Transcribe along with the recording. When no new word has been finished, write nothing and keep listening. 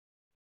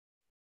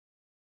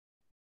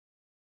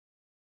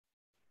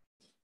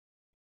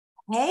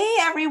Hey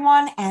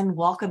everyone, and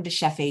welcome to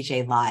Chef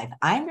AJ Live.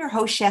 I'm your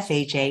host, Chef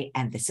AJ,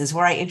 and this is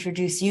where I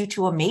introduce you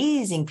to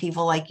amazing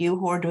people like you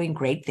who are doing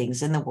great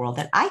things in the world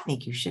that I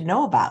think you should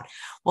know about.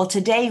 Well,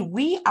 today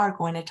we are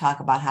going to talk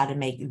about how to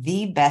make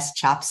the best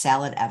chopped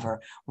salad ever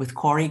with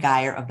Kory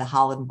Gier of the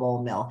Holland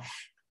Bowl Mill.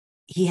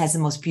 He has the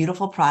most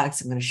beautiful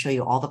products. I'm going to show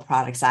you all the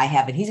products I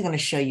have, and he's going to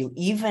show you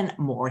even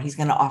more. He's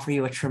going to offer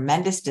you a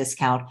tremendous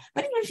discount,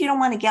 but even if you don't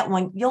want to get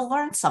one, you'll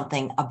learn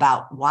something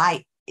about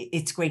why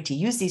it's great to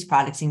use these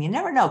products. And you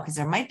never know, because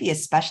there might be a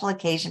special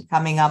occasion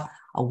coming up,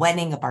 a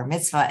wedding, a bar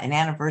mitzvah, an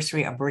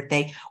anniversary, a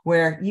birthday,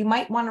 where you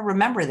might want to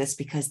remember this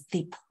because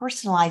they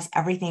personalize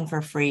everything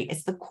for free.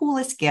 It's the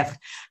coolest gift.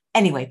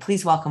 Anyway,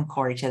 please welcome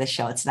Kory to the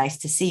show. It's nice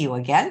to see you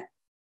again.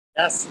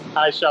 Yes.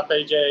 Hi, Chef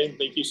AJ.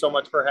 Thank you so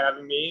much for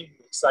having me.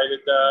 I'm excited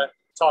to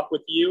talk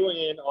with you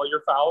and all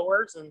your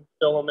followers and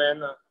fill them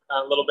in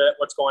a little bit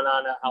what's going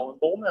on at Holland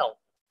Bowl Mill.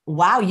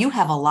 Wow, you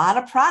have a lot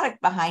of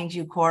product behind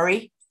you,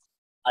 Kory.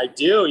 I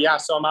do, yeah.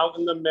 So I'm out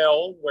in the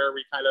mill where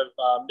we kind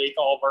of make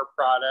all of our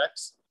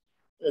products.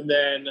 And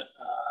then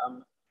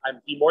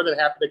I'd be more than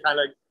happy to kind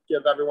of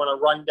give everyone a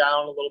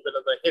rundown, a little bit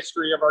of the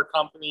history of our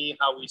company,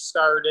 how we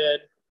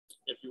started,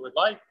 if you would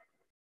like.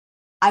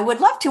 I would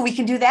love to. We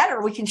can do that,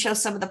 or we can show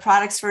some of the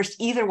products first.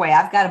 Either way,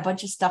 I've got a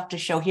bunch of stuff to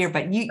show here,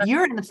 but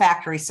you're in the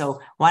factory,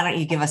 so why don't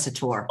you give us a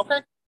tour?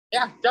 Okay.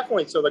 Yeah,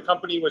 definitely. So the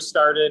company was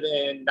started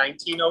in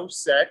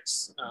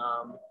 1906.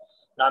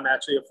 I'm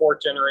actually a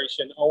fourth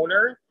generation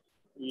owner.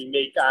 We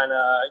make on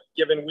a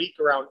given week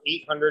around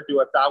 800 to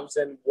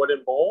 1,000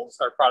 wooden bowls.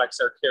 Our products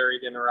are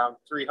carried in around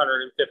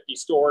 350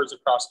 stores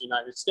across the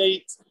United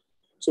States.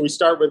 So we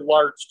start with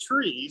large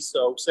trees.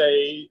 So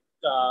say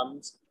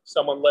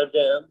someone lived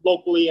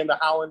locally in the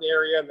Holland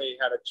area and they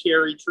had a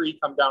cherry tree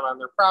come down on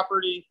their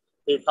property,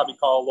 they would probably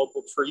call a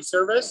local tree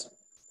service.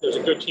 There's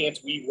a good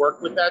chance we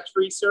work with that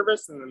tree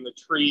service, and then the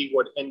tree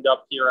would end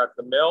up here at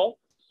the mill.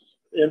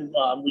 And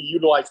we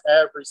utilize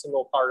every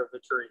single part of the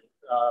tree.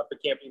 If it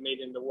can't be made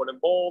into wooden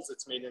bowls,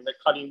 it's made into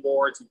cutting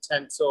boards,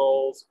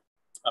 utensils,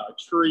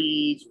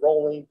 trees,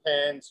 rolling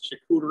pins,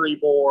 charcuterie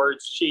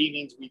boards,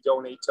 shavings we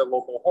donate to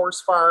local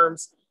horse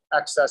farms.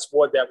 Excess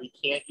wood that we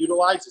can't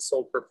utilize is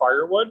sold for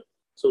firewood.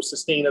 So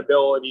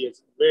sustainability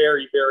is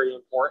very, very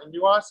important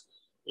to us.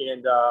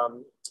 And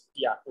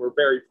yeah, we're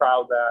very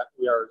proud that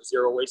we are a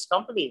zero waste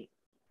company.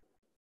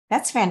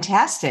 That's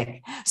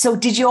fantastic. So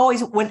did you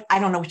always, I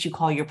don't know what you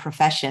call your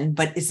profession,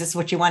 but is this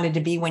what you wanted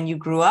to be when you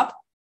grew up?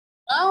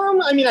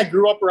 I mean, I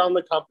grew up around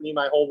the company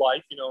my whole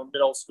life,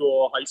 middle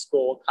school, high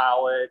school,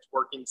 college,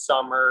 working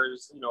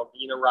summers,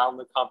 being around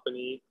the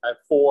company. I have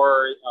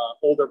four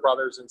older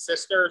brothers and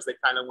sisters. They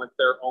kind of went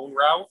their own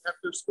route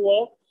after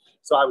school.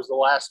 So I was the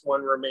last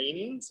one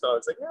remaining. So I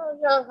was like,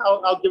 yeah,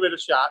 I'll give it a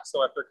shot.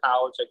 So after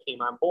college, I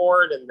came on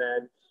board and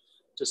then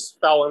just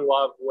fell in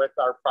love with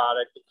our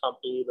product, the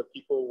company, the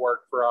people who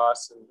work for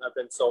us. And I've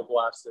been so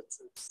blessed. It's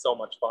so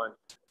much fun.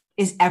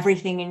 Is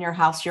everything in your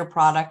house your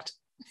product?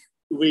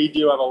 We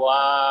do have a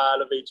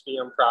lot of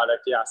HBM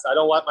product. Yes. I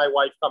don't let my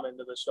wife come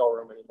into the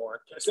showroom anymore.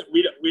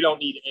 We don't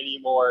need any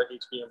more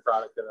HBM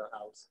product in our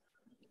house.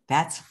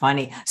 That's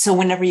funny. So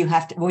whenever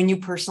when you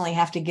personally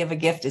have to give a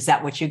gift, is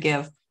that what you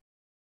give?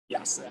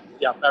 Yes.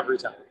 Yep. Every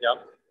time.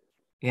 Yep.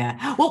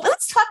 Yeah. Well,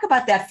 let's talk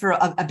about that for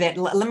a bit.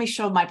 Let me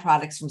show my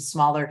products from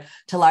smaller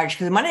to large,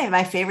 because one of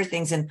my favorite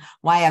things and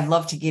why I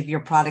love to give your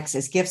products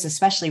as gifts,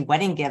 especially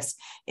wedding gifts,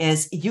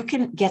 is you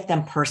can get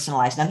them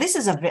personalized. Now, this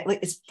is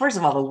first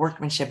of all, the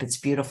workmanship, it's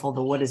beautiful.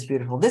 The wood is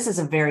beautiful. This is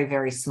a very,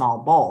 very small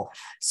bowl.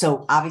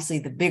 So obviously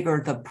the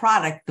bigger the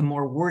product, the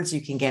more words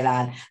you can get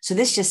on. So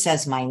this just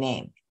says my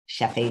name,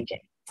 Chef AJ.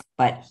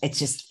 But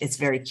it's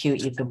very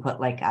cute. You can put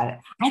I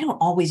don't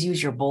always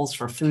use your bowls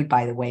for food,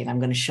 by the way, and I'm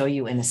going to show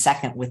you in a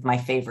second with my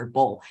favorite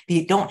bowl.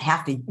 You don't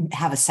have to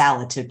have a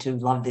salad to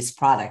love this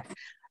product.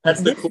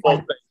 That's the cool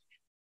thing.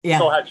 Yeah.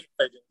 Go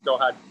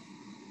ahead.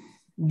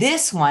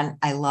 This one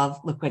I love.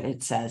 Look what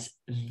it says: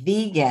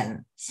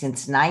 vegan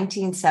since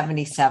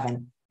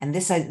 1977. And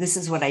this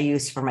is what I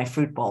use for my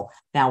fruit bowl.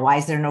 Now, why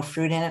is there no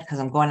fruit in it? Because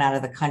I'm going out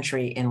of the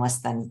country in less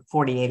than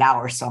 48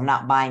 hours. So I'm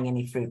not buying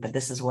any fruit, but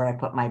this is where I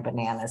put my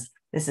bananas.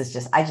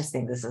 I just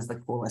think this is the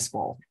coolest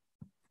bowl.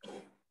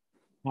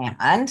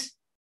 And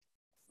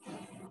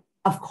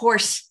of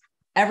course,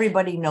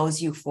 everybody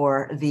knows you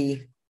for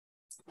the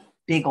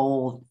big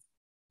old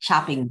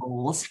chopping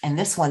bowls. And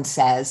this one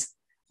says,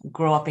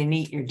 grow up and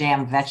eat your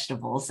damn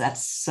vegetables.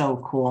 That's so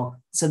cool.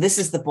 So this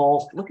is the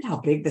bowl. Look at how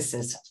big this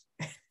is.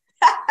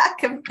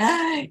 So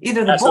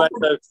that's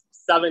a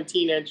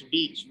 17-inch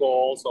beach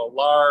bowl, so a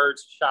large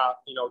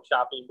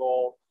chopping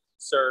bowl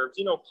serves,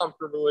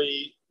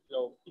 comfortably.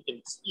 You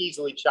can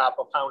easily chop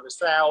a pound of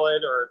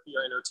salad, or if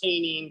you're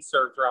entertaining,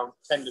 serves around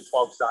 10 to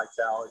 12 side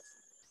salads.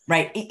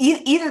 Right.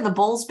 Either the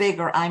bowl's big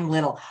or I'm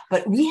little,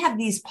 but we have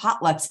these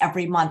potlucks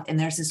every month. And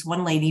there's this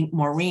one lady,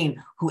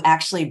 Maureen, who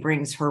actually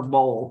brings her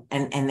bowl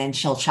and then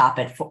she'll chop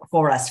it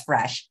for us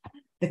fresh.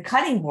 The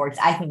cutting boards,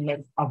 I think,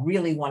 make a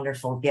really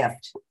wonderful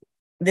gift.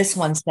 This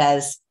one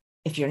says,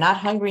 if you're not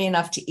hungry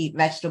enough to eat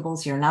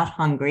vegetables, you're not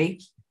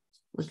hungry.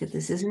 Look at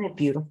this. Isn't it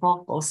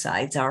beautiful? Both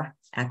sides are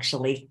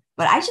actually,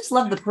 but I just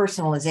love the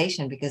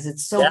personalization because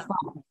it's so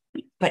fun.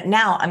 But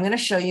now I'm going to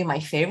show you my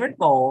favorite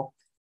bowl,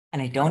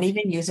 and I don't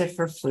even use it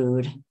for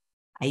food.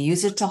 I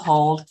use it to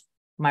hold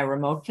my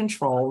remote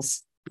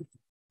controls,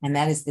 and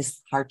that is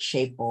this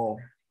heart-shaped bowl.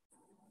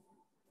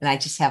 And I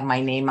just have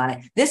my name on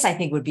it. This, I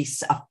think, would be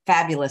a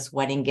fabulous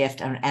wedding gift,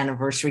 an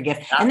anniversary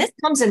gift. And this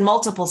comes in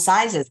multiple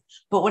sizes.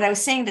 But what I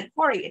was saying to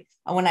Kory,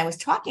 when I was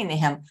talking to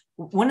him,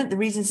 one of the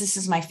reasons this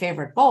is my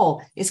favorite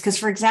bowl is because,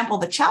 for example,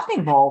 the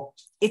chopping bowl,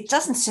 it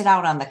doesn't sit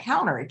out on the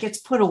counter. It gets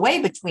put away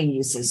between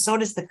uses. So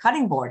does the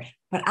cutting board.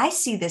 But I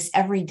see this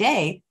every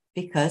day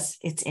because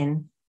it's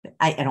in,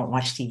 I don't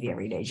watch TV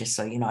every day, just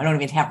so you know. I don't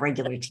even have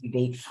regular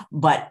TV,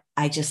 but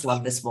I just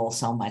love this bowl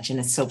so much, and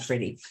it's so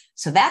pretty.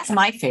 So that's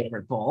my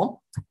favorite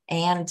bowl,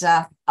 and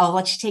I'll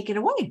let you take it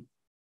away.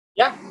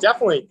 Yeah,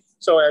 definitely.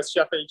 So as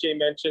Chef AJ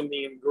mentioned,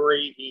 the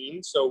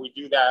engraving, so we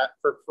do that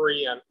for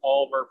free on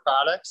all of our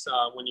products.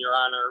 When you're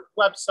on our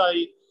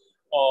website,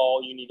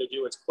 all you need to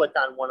do is click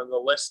on one of the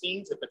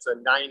listings. If it's a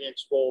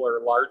 9-inch bowl or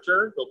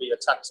larger, there'll be a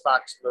text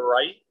box to the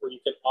right where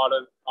you can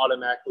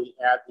automatically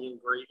add the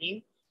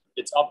engraving.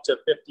 It's up to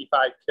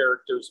 55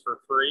 characters for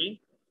free.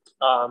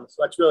 So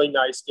that's really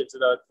nice. Gives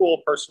it a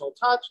cool personal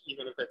touch,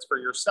 even if it's for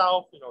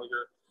yourself, you know,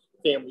 your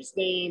family's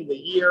name, the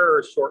year, or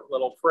a short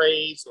little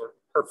phrase, or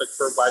perfect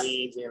for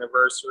weddings,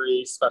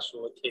 anniversaries,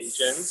 special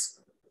occasions.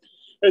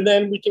 And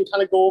then we can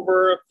kind of go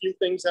over a few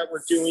things that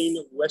we're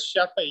doing with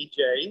Chef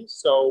AJ.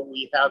 So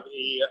we have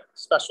a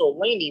special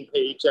landing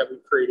page that we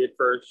created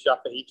for Chef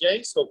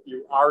AJ. So if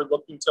you are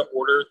looking to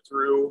order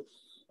through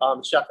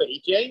Chef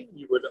AJ,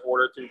 you would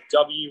order through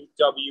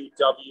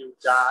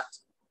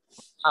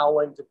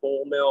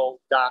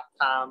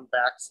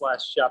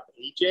www.hollandbowlmill.com/Chef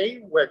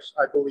AJ, which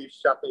I believe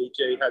Chef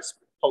AJ has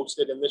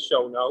posted in the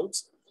show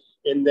notes.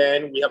 And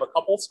then we have a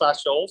couple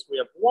specials. We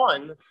have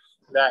one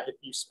that if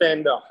you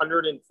spend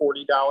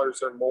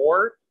 $140 or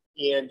more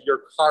and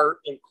your cart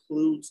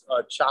includes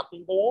a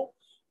chopping bowl,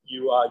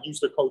 you use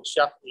the code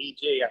Chef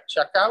AJ at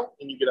checkout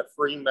and you get a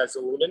free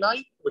mezzaluna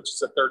knife, which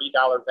is a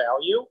 $30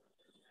 value.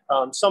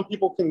 Some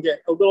people can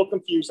get a little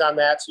confused on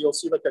that. So you'll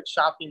see like a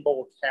chopping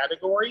bowl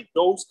category.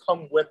 Those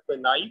come with the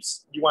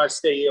knives. You want to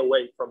stay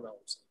away from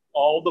those.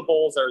 All the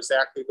bowls are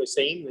exactly the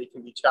same. They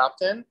can be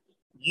chopped in.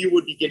 You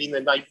would be getting the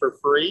knife for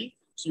free.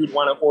 So you'd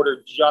want to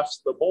order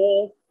just the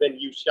bowl, then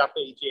use Chef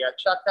AJ at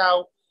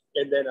checkout,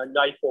 and then a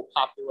knife will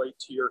populate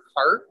to your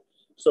cart.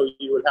 So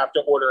you would have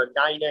to order a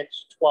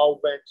 9-inch,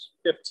 12-inch,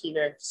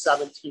 15-inch,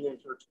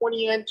 17-inch, or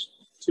 20-inch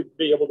to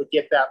be able to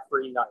get that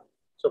free knife.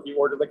 So if you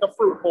order like a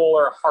fruit bowl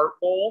or a heart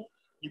bowl,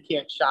 you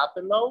can't shop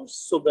in those,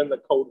 so then the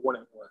code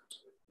wouldn't work.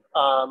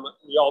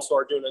 We also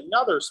are doing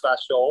another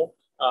special,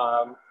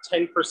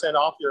 10%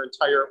 off your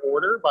entire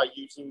order by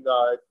using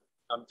the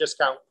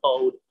discount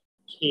code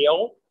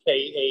KALE,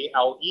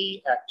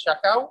 KALE at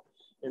checkout,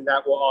 and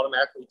that will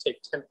automatically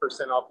take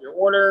 10% off your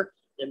order,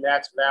 and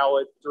that's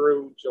valid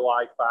through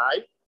July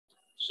 5.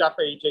 Chef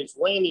AJ's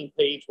landing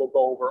page will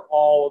go over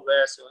all of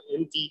this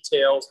in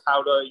details,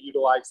 how to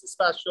utilize the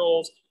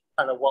specials,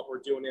 kind of what we're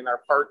doing in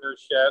our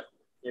partnership.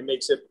 It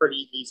makes it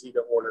pretty easy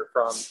to order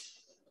from.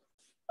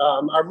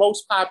 Our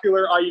most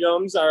popular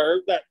items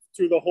are that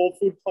through the whole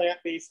food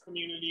plant-based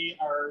community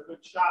are the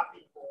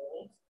chopping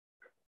bowls.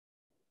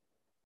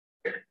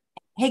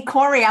 Hey,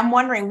 Kory, I'm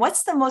wondering,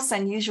 what's the most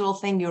unusual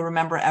thing you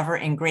remember ever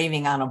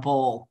engraving on a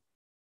bowl?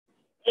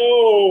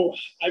 Oh,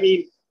 I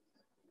mean,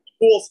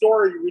 cool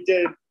story. We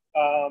did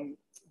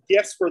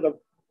gifts for the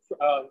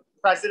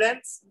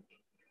presidents.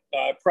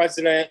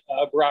 President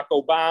Barack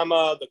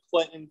Obama, the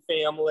Clinton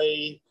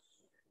family,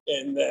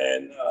 and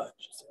then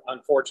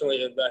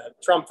unfortunately the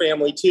Trump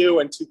family too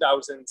in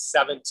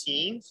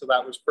 2017. So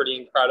that was pretty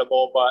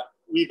incredible. But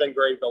we've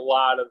engraved a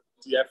lot of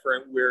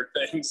different weird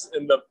things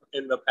in the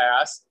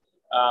past.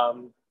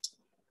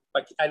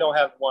 Like I don't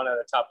have one at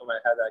the top of my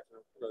head that I can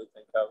really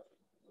think of.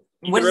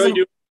 You can really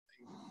do.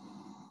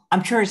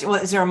 I'm curious,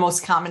 is there a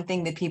most common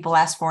thing that people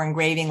ask for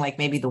engraving, like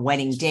maybe the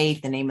wedding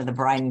date, the name of the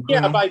bride and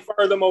groom? Yeah, by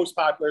far the most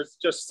popular is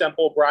just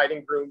simple bride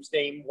and groom's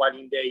name,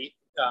 wedding date.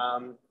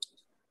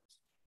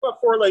 But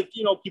for like,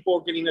 you know, people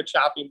getting a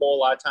chopping bowl, a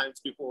lot of times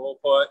people will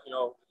put, you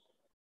know,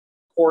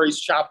 Kory's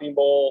chopping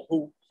bowl,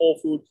 whole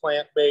food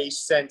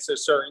plant-based since a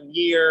certain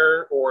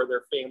year, or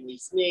their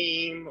family's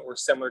name, or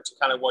similar to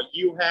kind of what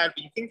you had.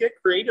 But you can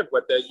get creative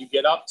with it. You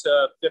get up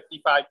to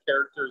 55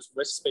 characters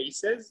with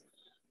spaces.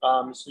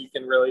 So you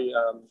can really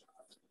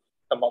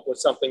come up with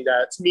something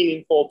that's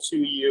meaningful to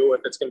you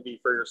if it's going to be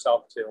for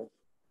yourself too.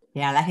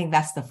 Yeah, and I think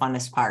that's the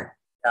funnest part.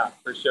 Yeah,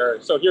 for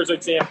sure. So here's an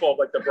example of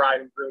like the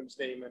bride and groom's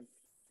name and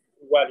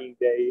wedding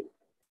date.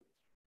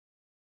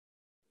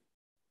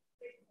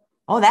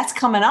 Oh, that's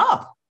coming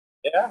up.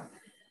 Yeah.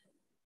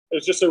 It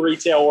was just a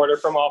retail order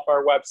from off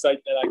our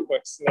website that I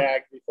quick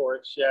snagged before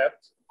it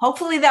shipped.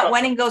 Hopefully that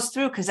wedding goes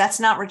through because that's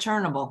not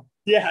returnable.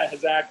 Yeah,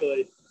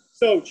 exactly.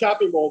 So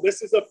chopping bowl,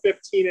 this is a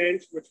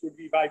 15-inch, which would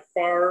be by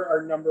far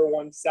our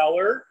 #1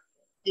 seller.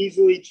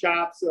 Easily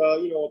chops,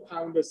 you know, a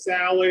pound of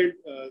salad,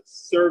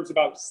 serves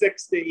about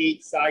 6 to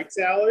 8 side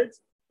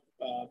salads.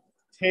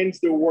 tends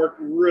to work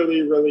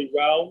really, really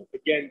well.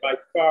 Again, by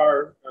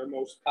far our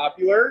most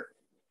popular.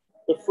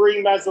 The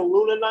free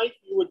Mezzaluna knife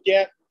you would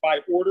get by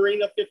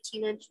ordering a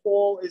 15-inch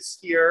bowl is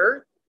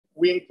here.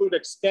 We include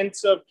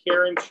extensive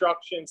care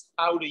instructions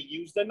how to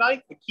use the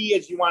knife. The key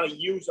is you want to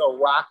use a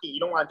rocking. You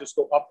don't want to just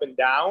go up and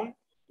down.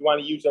 You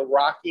want to use a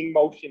rocking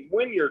motion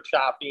when you're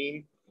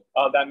chopping.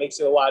 That makes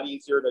it a lot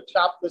easier to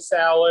chop the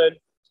salad.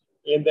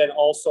 And then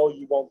also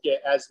you won't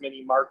get as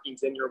many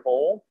markings in your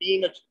bowl.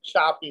 Being a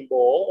chopping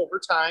bowl, over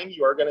time,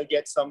 you are going to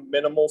get some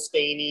minimal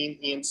staining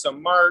and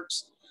some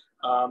marks.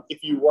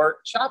 If you weren't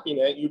chopping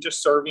it, you're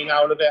just serving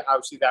out of it.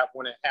 Obviously that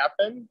wouldn't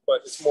happen,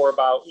 but it's more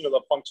about, you know,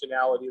 the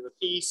functionality of the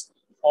piece.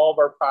 All of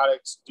our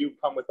products do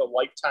come with a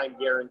lifetime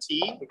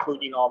guarantee,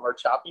 including all of our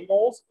chopping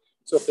bowls.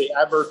 So if they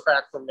ever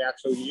crack from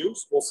natural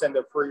use, we'll send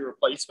a free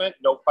replacement,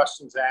 no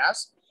questions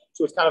asked.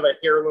 So it's kind of a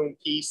heirloom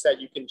piece that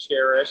you can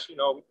cherish, you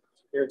know,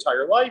 your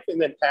entire life and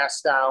then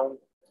pass down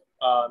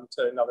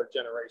to another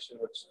generation,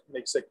 which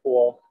makes it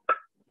cool.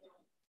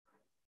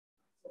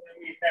 And then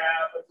we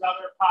have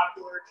another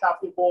popular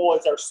chopping bowl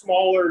is our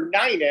smaller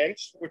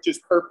 9-inch, which is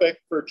perfect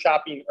for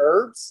chopping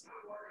herbs.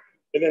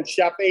 And then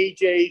Chef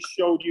AJ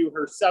showed you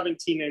her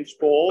 17-inch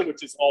bowl,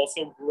 which is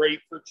also great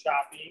for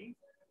chopping.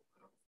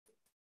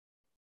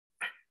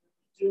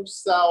 We do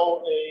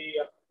sell a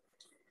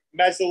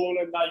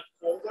Mezzaluna knife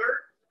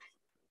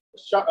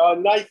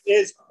holder. Knife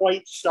is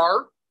quite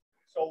sharp,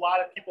 so a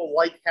lot of people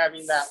like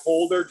having that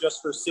holder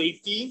just for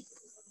safety.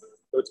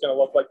 So it's going to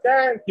look like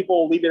that, and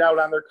people will leave it out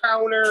on their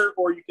counter,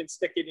 or you can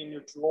stick it in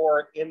your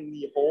drawer in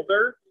the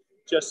holder,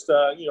 just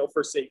you know,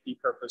 for safety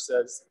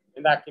purposes.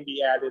 And that can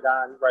be added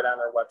on right on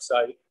our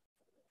website.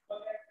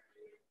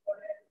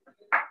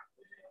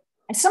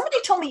 And somebody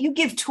told me you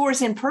give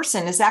tours in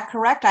person. Is that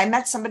correct? I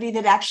met somebody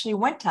that actually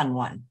went on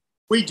one.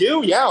 We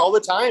do, yeah, all the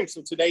time.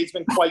 So today's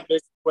been quite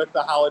busy with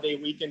the holiday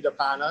weekend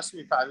upon us.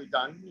 We've probably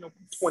done, you know,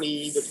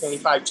 20 to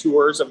 25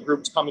 tours of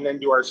groups coming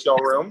into our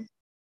showroom.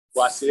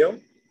 Bless you.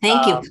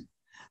 Thank you.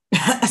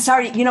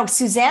 Sorry, you know,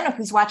 Susanna,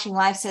 who's watching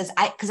live, says,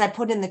 because I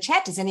put in the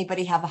chat, does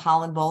anybody have a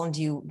Holland Bowl and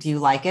do you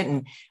like it?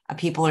 And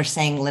people are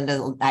saying,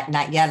 Linda,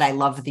 not yet. I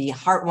love the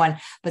heart one.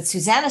 But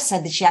Susanna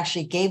said that she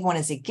actually gave one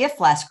as a gift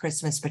last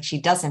Christmas, but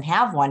she doesn't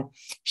have one.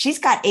 She's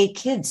got 8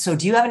 kids. So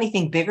do you have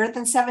anything bigger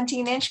than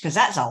 17-inch? Because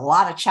that's a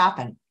lot of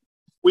chopping.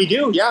 We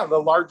do, yeah. The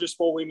largest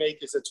bowl we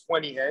make is a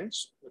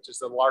 20-inch, which is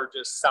the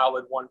largest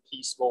solid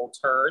one-piece bowl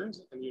turned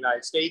in the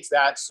United States.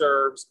 That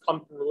serves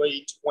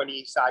comfortably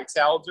 20 side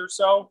salads or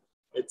so.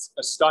 It's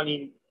a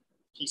stunning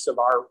piece of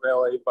art,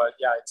 really. But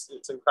yeah,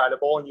 it's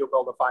incredible, and you'll be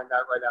able to find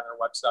that right on our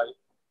website.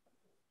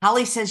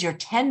 Holly says you're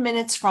 10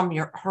 minutes from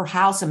her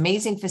house.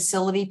 Amazing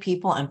facility,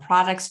 people, and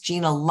products.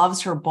 Gina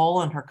loves her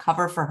bowl and her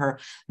cover for her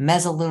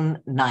Mezzaluna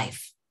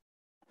knife.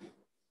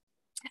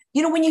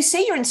 You know, when you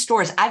say you're in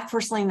stores, I've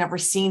personally never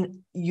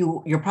seen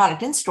your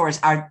product in stores.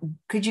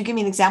 Could you give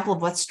me an example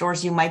of what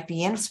stores you might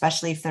be in,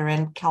 especially if they're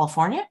in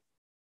California?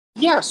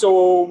 Yeah,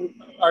 so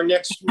our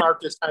next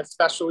market is kind of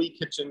specialty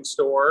kitchen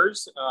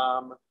stores.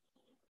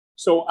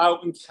 So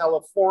out in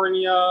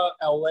California,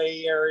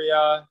 LA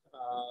area,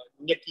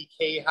 Nikki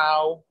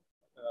Cahow,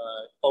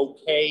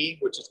 OK,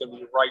 which is going to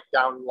be right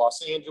down in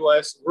Los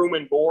Angeles. Room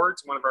and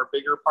Boards, one of our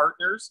bigger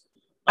partners.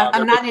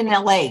 I'm not in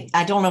LA.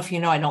 I don't know if you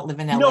know, I don't live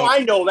in LA. No, I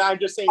know that. I'm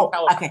just saying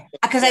California. Okay,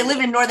 because I live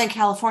in Northern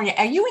California.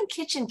 Are you in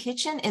Kitchen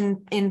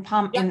in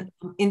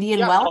Indian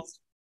Wells?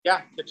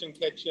 Yeah, Kitchen.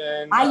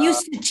 I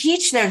used to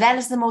teach there. That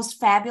is the most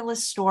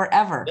fabulous store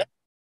ever.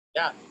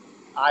 Yeah.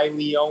 I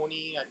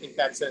Leone, I think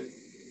that's in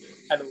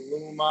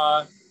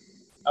Petaluma.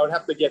 I would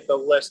have to get the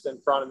list in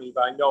front of me,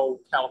 but I know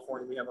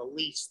California, we have at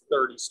least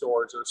 30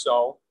 stores or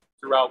so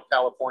throughout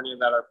California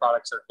that our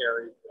products are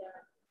carried.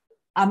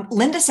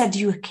 Linda said,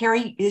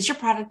 is your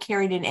product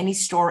carried in any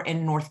store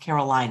in North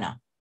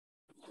Carolina?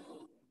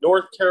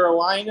 North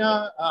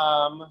Carolina,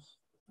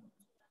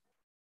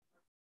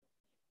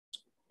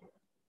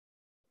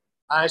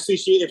 honestly,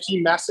 if she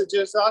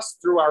messages us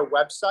through our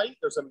website,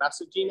 there's a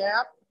messaging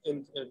app,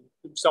 and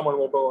someone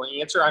will be able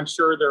to answer. I'm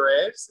sure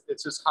there is.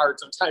 It's just hard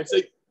sometimes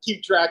to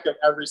keep track of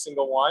every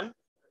single one.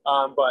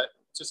 But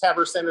just have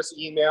her send us an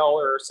email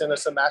or send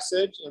us a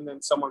message, and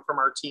then someone from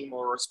our team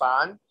will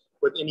respond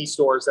with any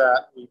stores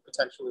that we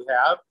potentially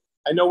have.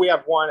 I know we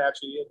have one,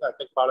 actually, if I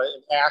think about it,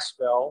 in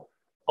Asheville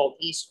called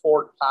East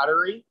Fork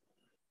Pottery.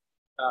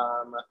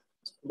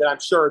 Then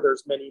I'm sure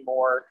there's many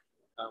more,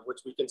 which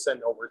we can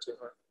send over to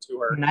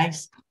her.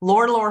 Nice.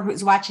 Laura,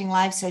 who's watching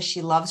live, says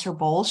she loves her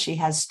bowls. She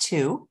has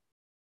 2.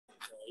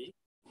 Okay.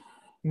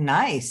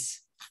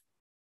 Nice.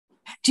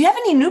 Do you have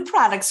any new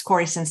products,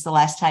 Kory, since the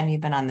last time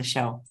you've been on the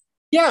show?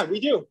 Yeah, we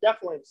do,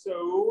 definitely.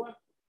 So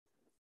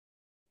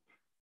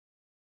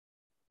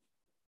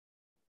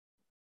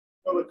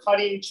the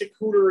cutting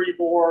charcuterie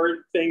board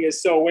thing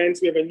is so in. So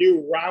we have a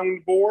new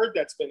round board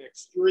that's been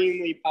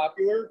extremely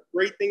popular.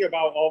 Great thing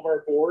about all of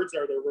our boards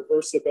are the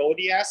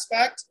reversibility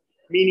aspect,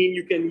 meaning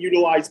you can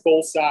utilize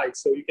both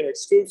sides. So you can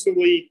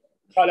exclusively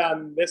cut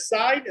on this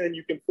side, and then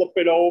you can flip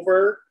it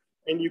over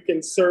and you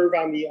can serve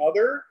on the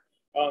other.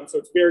 So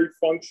it's very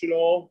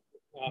functional.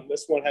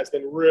 This one has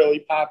been really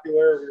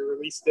popular. We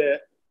released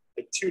it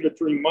like 2 to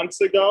 3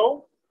 months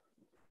ago.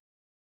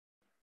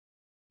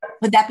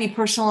 Would that be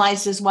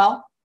personalized as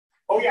well?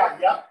 Oh, yeah,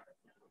 yep.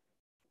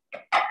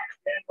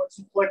 And once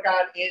you click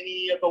on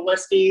any of the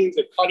listings,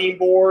 a cutting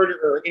board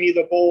or any of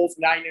the bowls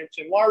 9-inch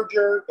and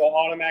larger, there'll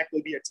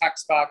automatically be a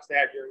text box to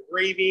add your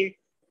engraving.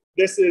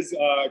 This is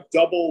a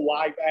double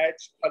live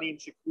edge cutting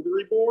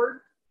charcuterie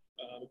board.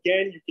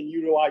 Again, you can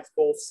utilize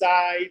both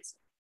sides.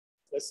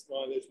 This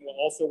one is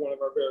also one of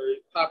our very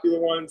popular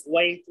ones.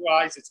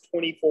 Lengthwise, it's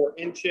 24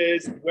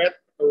 inches, width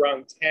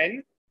around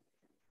 10.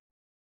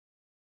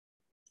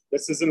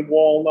 This is in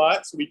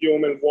walnut, so we do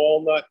them in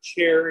walnut,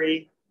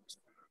 cherry.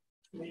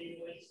 When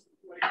it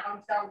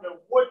comes down to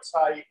wood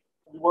type,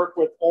 we work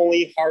with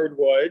only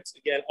hardwoods.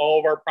 Again, all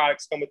of our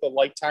products come with a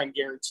lifetime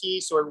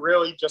guarantee, so it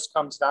really just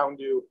comes down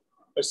to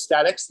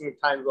aesthetics and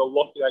kind of the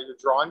look that you're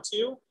drawn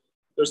to.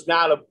 There's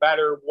not a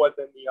better wood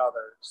than the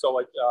other. So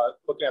like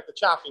looking at the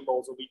chopping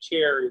bowls, there'll be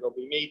cherry, there'll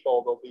be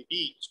maple, there'll be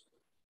beech,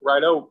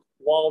 red oak,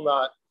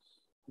 walnut.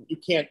 You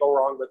can't go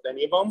wrong with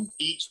any of them.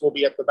 Beech will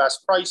be at the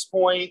best price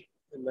point,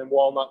 and then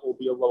walnut will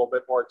be a little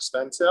bit more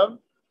expensive.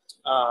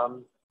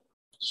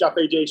 Chef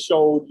AJ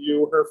showed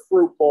you her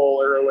fruit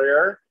bowl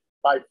earlier.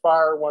 By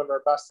far one of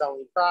our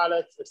best-selling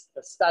products. It's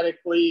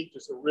aesthetically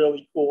just a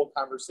really cool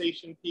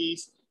conversation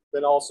piece,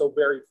 then also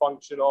very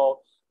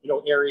functional. You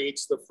know,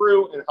 aerates the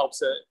fruit and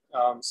helps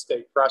it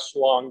stay fresh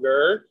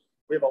longer.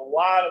 We have a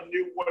lot of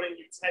new wooden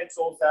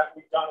utensils that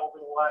we've done over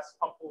the last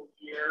couple of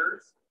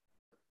years,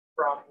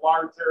 from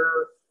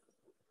larger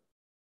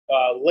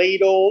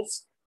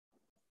ladles.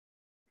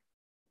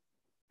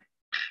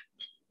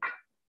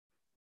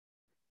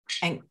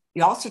 And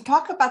you also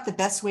talk about the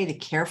best way to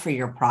care for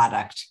your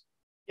product.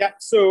 Yeah,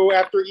 so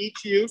after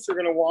each use, you're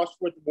going to wash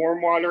with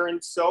warm water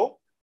and soap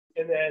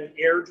and then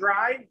air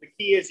dry. The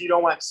key is you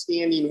don't want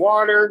standing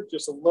water,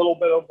 just a little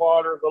bit of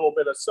water, a little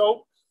bit of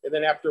soap. And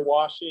then after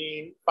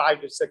washing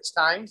 5 to 6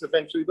 times,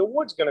 eventually the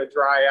wood's going to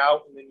dry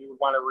out and then you would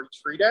want to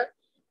retreat it.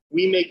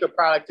 We make a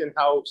product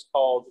in-house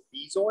called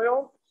bees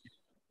oil.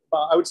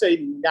 I would say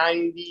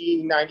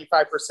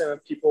 90–95%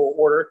 of people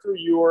order through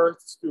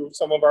yours, through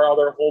some of our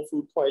other whole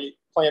food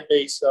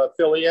plant-based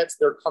affiliates.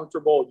 They're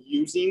comfortable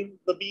using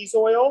the bees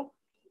oil.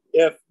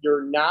 If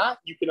you're not,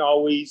 you can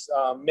always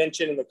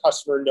mention in the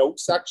customer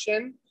notes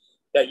section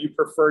that you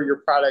prefer your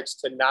products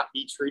to not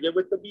be treated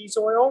with the bees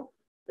oil.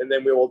 And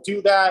then we will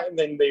do that. And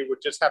then they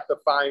would just have to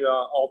find an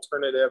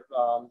alternative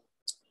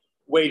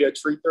way to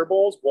treat their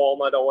bowls.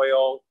 Walnut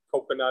oil,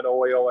 coconut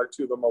oil are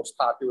 2 of the most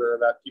popular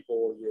that people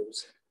will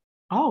use.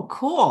 Oh,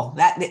 cool.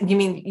 That you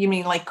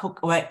mean like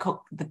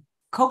the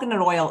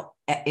coconut oil,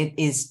 it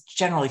is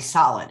generally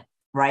solid,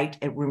 right?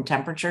 At room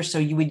temperature. So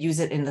you would use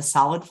it in the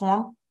solid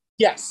form?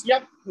 Yes.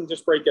 Yep. And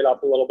just break it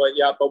up a little bit.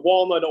 Yeah. But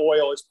walnut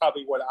oil is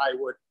probably what I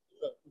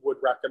would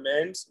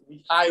recommend.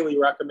 We highly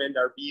recommend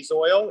our bees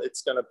oil.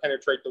 It's going to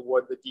penetrate the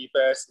wood the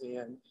deepest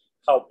and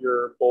help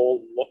your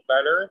bowl look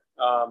better.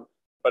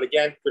 But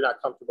again, if you're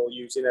not comfortable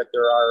using it,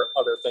 there are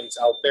other things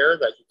out there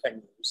that you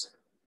can use.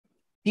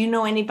 Do you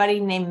know anybody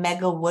named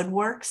Mega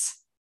Woodworks?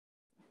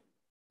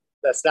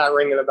 That's not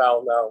ringing a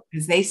bell, no.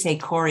 Because they say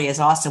Kory is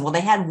awesome. Well,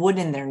 they had wood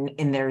in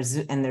their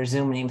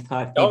Zoom name.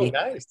 Thought oh,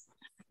 nice.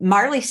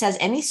 Marley says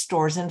any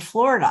stores in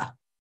Florida.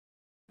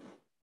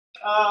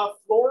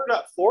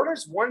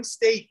 Florida's one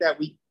state that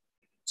we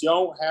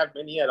don't have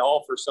many at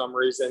all for some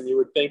reason. You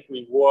would think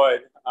we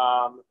would.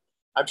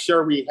 I'm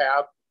sure we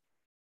have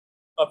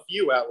a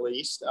few at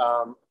least.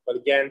 But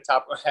again,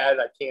 top of my head,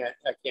 I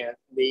can't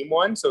name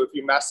one. So if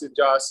you message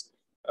us,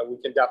 we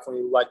can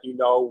definitely let you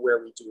know where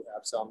we do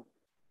have some.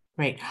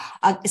 Great.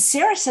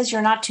 Sarah says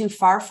you're not too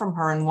far from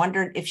her and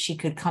wondered if she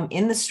could come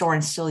in the store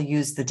and still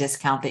use the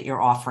discount that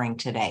you're offering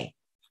today.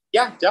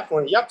 Yeah,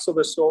 definitely. Yep. So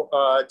the store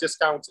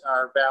discounts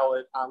are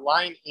valid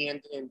online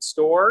and in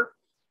store.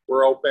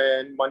 We're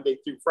open Monday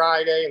through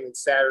Friday and then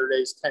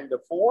Saturdays 10 to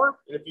 4.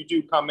 And if you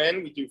do come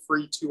in, we do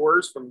free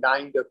tours from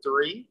 9 to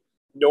 3.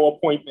 No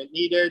appointment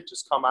needed.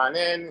 Just come on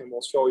in and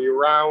we'll show you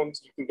around.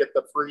 You can get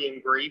the free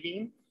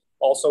engraving,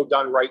 also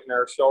done right in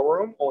our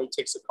showroom. Only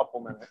takes a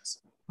couple minutes.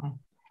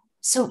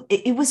 So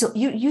it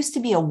used to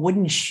be a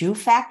wooden shoe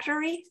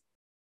factory?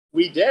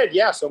 We did,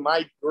 yeah. So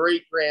my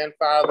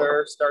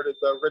great-grandfather started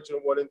the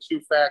original wooden shoe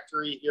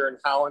factory here in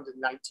Holland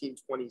in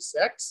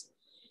 1926.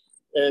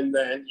 And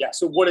then, yeah,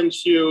 so wooden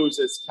shoes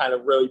is kind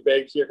of really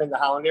big here in the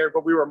Holland area,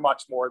 but we were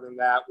much more than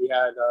that. We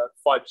had a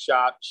fudge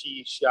shop,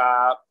 cheese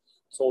shop,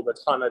 sold a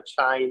ton of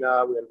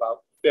china. We had about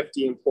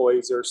 50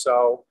 employees or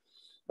so.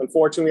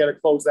 Unfortunately, we had to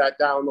close that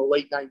down in the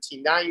late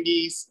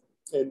 1990s.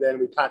 And then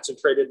we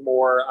concentrated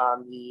more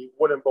on the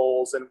wooden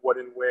bowls and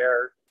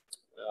woodenware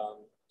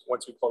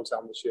once we closed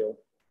down the shoe.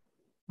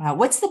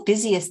 What's the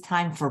busiest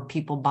time for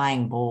people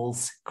buying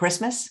bowls?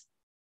 Christmas?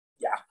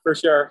 Yeah, for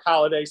sure.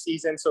 Holiday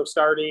season. So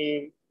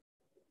starting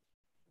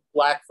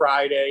Black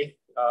Friday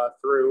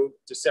through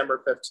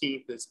December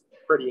 15th is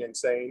pretty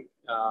insane.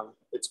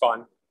 It's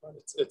fun.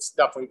 It's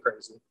definitely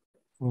crazy.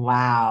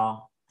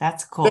 Wow.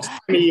 That's cool. This time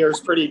of year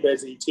is pretty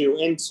busy too,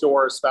 in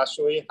store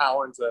especially.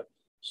 Holland's a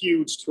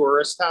huge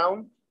tourist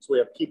town. So we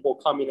have people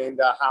coming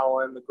into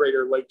Holland, the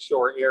greater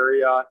Lakeshore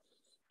area.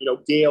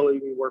 Daily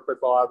we work with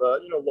a lot of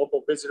the,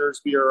 local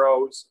visitors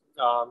bureaus,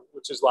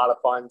 which is a lot of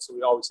fun. So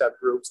we always have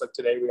groups. Like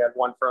today we had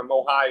one from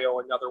Ohio,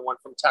 another one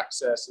from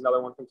Texas,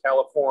 another one from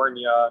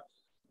California,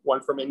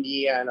 one from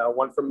Indiana,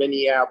 one from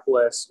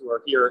Minneapolis, who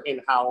are here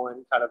in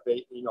Holland, kind of,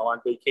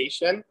 on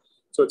vacation.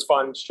 So it's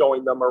fun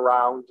showing them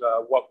around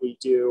what we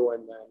do,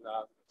 and then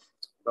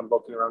them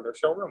looking around our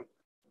showroom.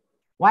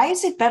 Why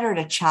is it better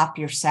to chop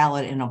your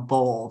salad in a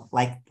bowl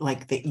like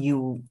that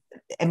you?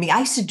 I mean, I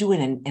used to do it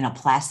in a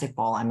plastic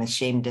bowl, I'm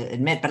ashamed to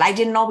admit, but I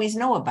didn't always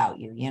know about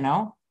you,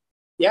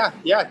 Yeah,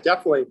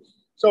 definitely.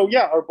 So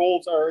yeah, our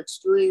bowls are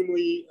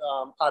extremely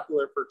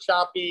popular for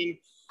chopping.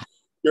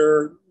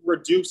 You're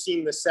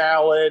reducing the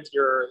salad,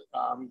 you're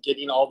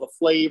getting all the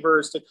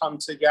flavors to come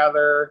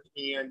together,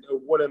 and a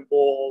wooden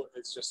bowl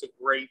is just a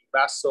great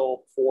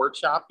vessel for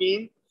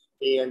chopping.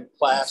 And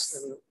plastic,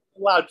 a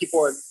lot of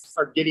people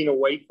are getting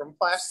away from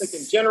plastic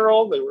in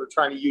general. They were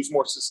trying to use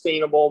more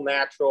sustainable,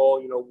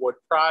 natural, wood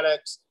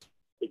products.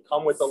 They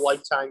come with a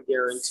lifetime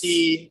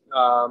guarantee.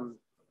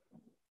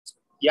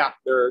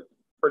 They're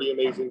pretty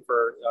amazing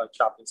for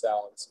chopping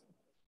salads.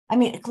 I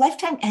mean,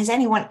 lifetime, has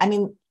anyone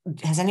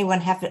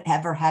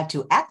ever had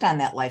to act on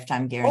that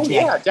lifetime guarantee?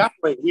 Oh, yeah,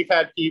 definitely. We've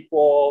had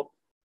people,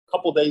 a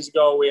couple of days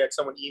ago, we had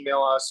someone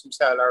email us who's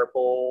had our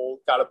bowl,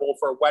 got a bowl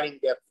for a wedding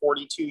gift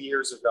 42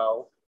 years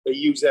ago. They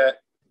use it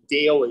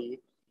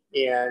daily,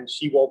 and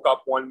she woke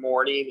up one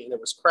morning and it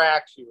was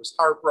cracked. She was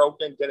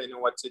heartbroken, didn't know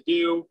what to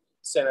do,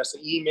 sent us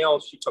an email.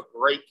 She took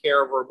great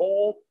care of her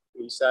bowl.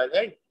 We said,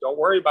 hey, don't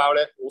worry about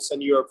it. We'll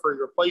send you a free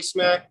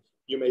replacement.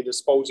 You may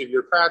dispose of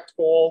your cracked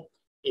bowl.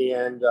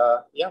 And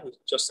we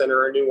just sent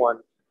her a new one.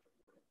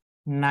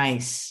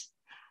 Nice.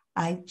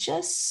 I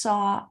just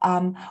saw,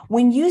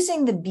 when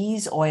using the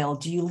bees oil,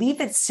 do you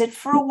leave it sit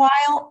for a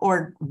while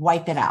or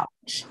wipe it out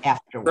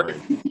afterward?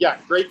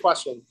 Great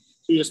question.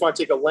 So you just want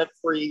to take a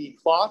lint-free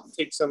cloth,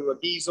 take some of the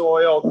bees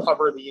oil,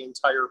 cover the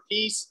entire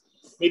piece,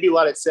 maybe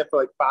let it sit for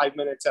like 5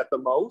 minutes at the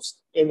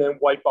most, and then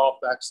wipe off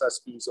the excess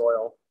bees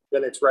oil.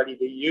 Then it's ready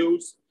to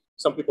use.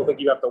 Some people think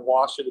you have to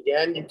wash it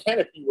again. You can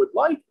if you would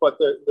like, but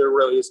there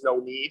really is no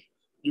need.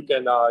 You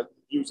can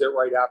use it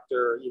right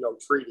after,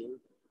 treating.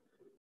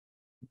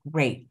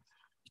 Great.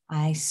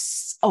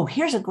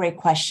 Here's a great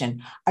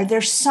question. Are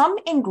there some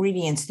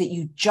ingredients that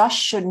you just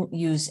shouldn't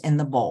use in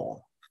the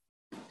bowl?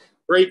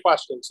 Great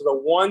question. So the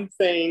one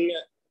thing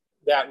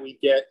that we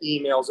get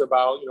emails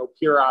about,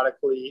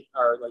 periodically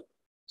are like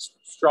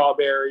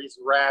strawberries,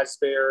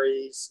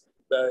 raspberries,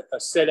 the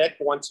acidic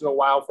once in a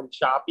while from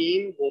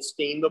chopping will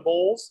stain the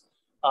bowls.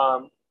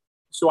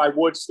 So I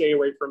would stay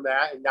away from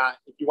that, and not,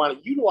 if you want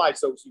to utilize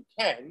those, you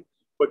can,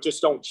 but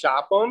just don't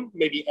chop them.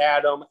 Maybe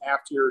add them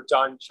after you're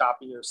done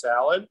chopping your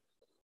salad.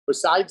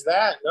 Besides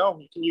that,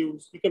 no, you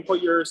can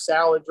put your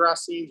salad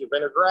dressings, your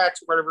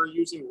vinaigrettes, whatever you're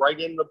using, right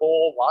in the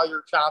bowl while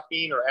you're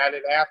chopping, or add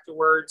it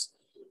afterwards.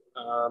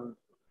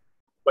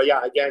 But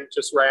yeah, again,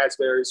 just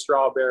raspberries,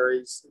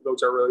 strawberries.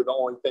 Those are really the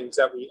only things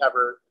that we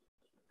ever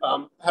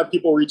have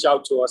people reach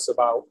out to us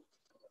about.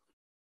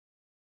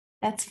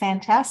 That's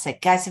fantastic.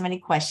 Guys, have any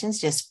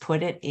questions? Just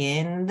put it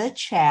in the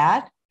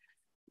chat.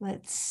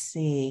 Let's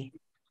see.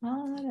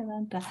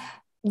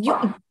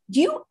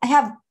 You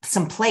have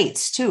some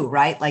plates too,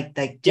 right? Like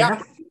the dinner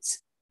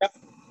plates? Yeah.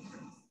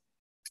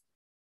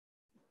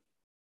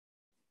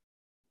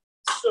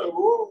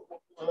 So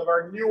one of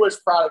our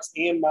newest products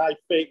and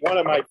one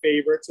of my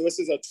favorites. So this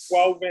is a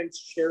 12-inch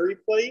cherry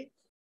plate.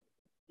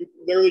 You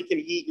literally can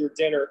eat your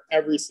dinner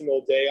every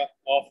single day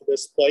off of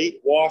this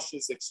plate.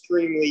 Washes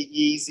extremely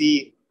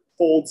easy,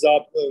 folds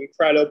up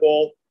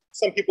incredible.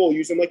 Some people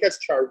use them like as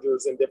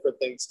chargers and different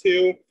things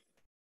too.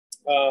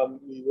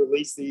 We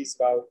released these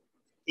about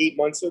 8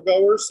 months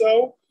ago or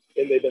so,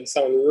 and they've been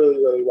selling really,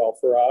 really well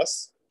for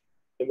us.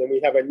 And then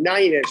we have a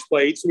 9-inch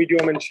plate. So we do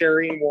them in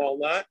cherry and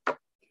walnut.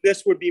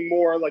 This would be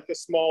more like a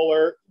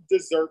smaller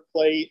dessert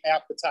plate,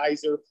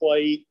 appetizer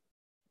plate.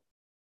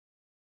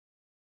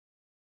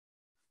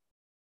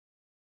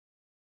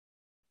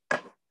 We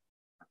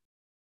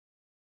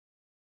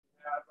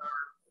have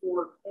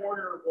our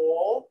 4-corner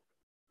bowl.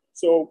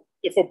 So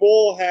if a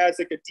bowl has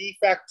like a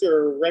defect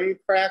or rim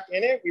crack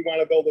in it, we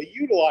want to be able to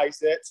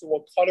utilize it. So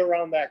we'll cut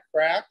around that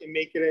crack and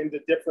make it into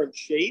different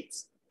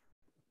shapes.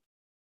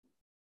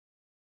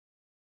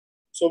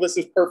 So this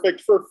is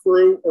perfect for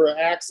fruit or an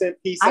accent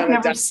piece. I've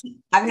never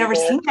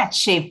seen that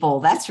shape bowl.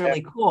 That's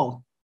really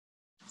cool.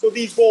 So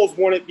these bowls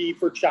wouldn't be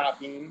for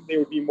chopping. They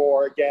would be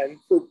more, again,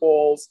 fruit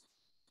bowls,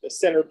 the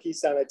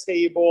centerpiece on a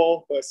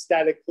table. But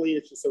aesthetically,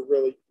 it's just a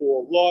really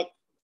cool look.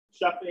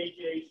 Chef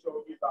AJ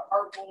showed you the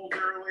heart bowls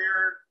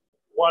earlier.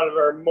 One of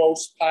our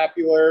most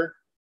popular.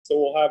 So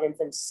we'll have them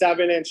from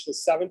 7-inch to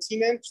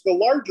 17-inch. The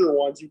larger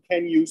ones you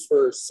can use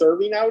for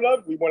serving out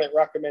of. We wouldn't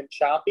recommend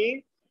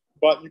chopping,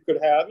 but you could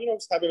have,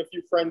 just having a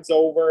few friends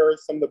over.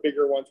 Some of the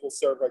bigger ones will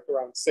serve like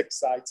around 6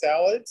 side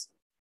salads.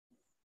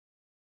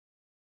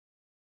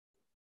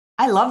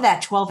 I love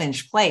that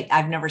 12-inch plate.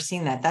 I've never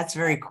seen that. That's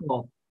very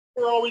cool.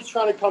 We're always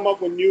trying to come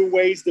up with new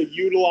ways to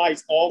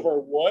utilize all of our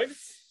wood.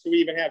 So we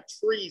even have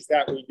trees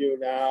that we do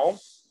now.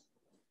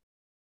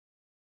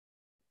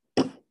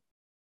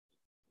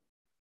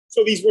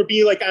 So these would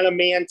be like on a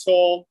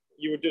mantle.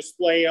 You would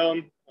display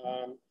them.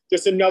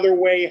 Just another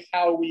way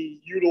how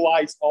we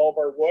utilize all of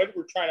our wood.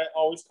 We're trying to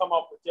always come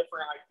up with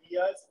different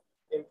ideas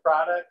in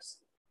products.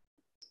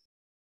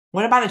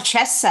 What about a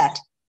chess set?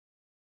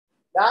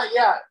 Not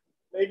yet.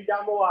 Maybe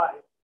down the line.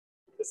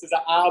 This is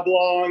an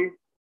oblong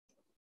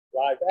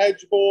live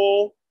edge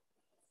bowl.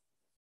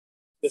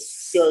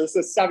 This is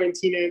a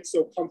 17-inch,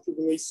 so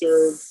comfortably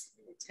served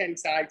 10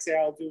 side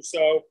salads or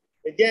so.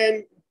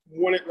 Again,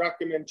 wouldn't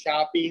recommend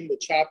chopping. The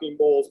chopping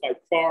bowls by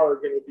far are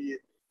going to be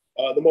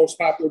the most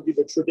popular. Would be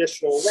the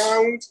traditional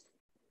round.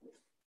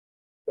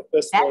 But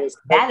this one is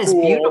that is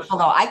cool. Beautiful,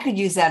 though. I could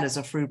use that as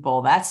a fruit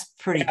bowl. That's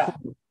pretty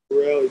cool.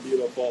 Really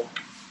beautiful.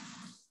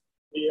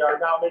 We are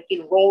now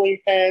making rolling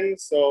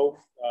pens. So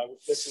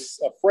this is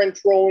a French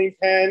rolling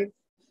pen.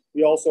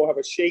 We also have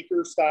a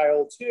shaker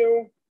style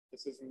too.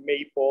 This is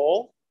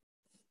maple.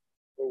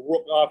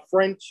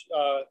 French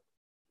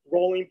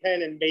rolling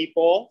pen and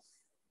maple.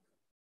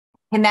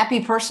 Can that be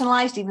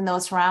personalized even though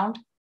it's round?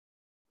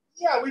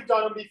 Yeah, we've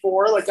done them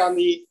before. Like on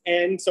the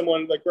end,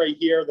 someone like right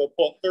here, they'll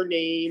put their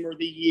name or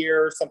the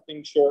year,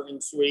 something short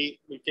and sweet.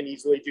 We can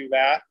easily do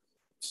that.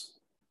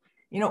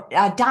 You know,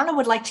 Donna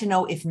would like to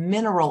know if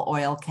mineral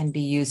oil can be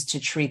used to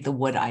treat the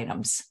wood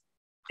items.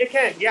 It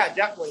can, yeah,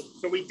 definitely.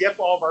 So we dip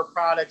all of our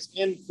products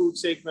in food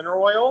safe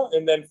mineral oil,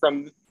 and then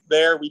from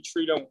there we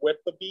treat them with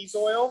the bees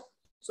oil.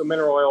 So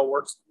mineral oil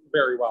works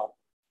very well.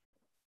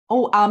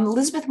 Oh,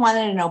 Elizabeth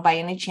wanted to know, by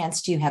any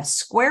chance, do you have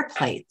square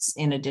plates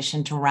in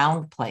addition to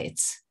round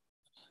plates?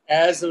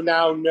 As of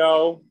now,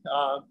 no.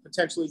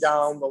 Potentially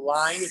down the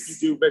line, if you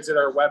do visit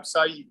our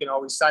website, you can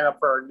always sign up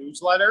for our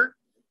newsletter,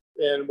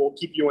 and we'll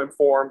keep you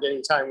informed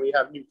anytime we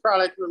have new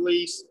product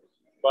release.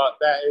 But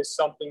that is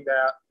something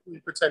that we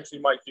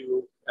potentially might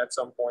do at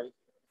some point.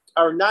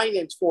 Our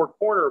 9-inch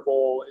 4-corner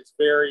bowl is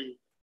very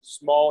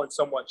small and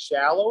somewhat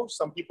shallow.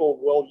 Some people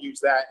will use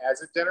that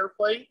as a dinner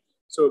plate.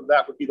 So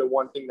that would be the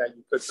one thing that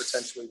you could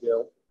potentially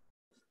do.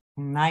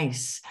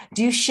 Nice.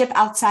 Do you ship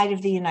outside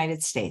of the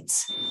United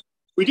States?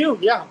 We do,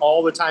 yeah,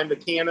 all the time to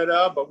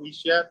Canada, but we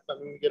ship. I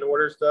mean, we get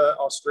orders to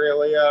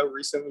Australia.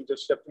 Recently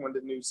just shipped one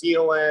to New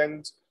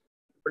Zealand.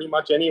 Pretty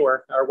much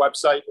anywhere. Our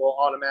website will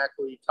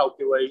automatically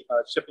calculate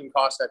shipping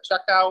costs at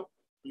checkout.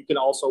 You can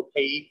also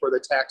pay for the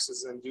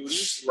taxes and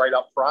duties right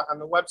up front on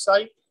the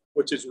website,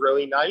 which is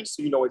really nice.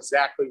 So you know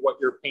exactly what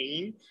you're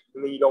paying,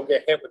 and then you don't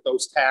get hit with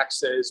those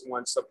taxes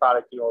once the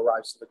product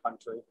arrives to the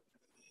country.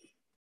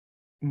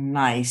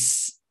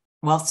 Nice.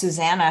 Well,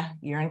 Susanna,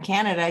 you're in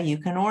Canada. You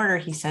can order.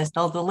 He says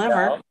they'll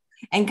deliver. Yeah.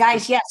 And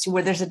guys, yes,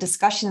 where there's a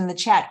discussion in the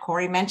chat,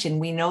 Kory mentioned,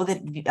 we know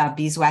that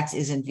beeswax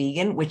isn't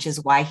vegan, which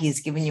is why he's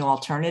given you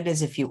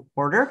alternatives. If you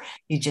order,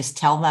 you just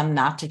tell them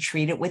not to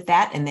treat it with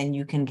that, and then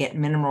you can get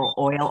mineral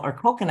oil or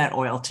coconut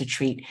oil to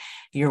treat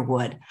your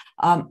wood.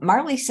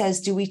 Marley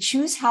says, do we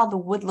choose how the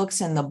wood looks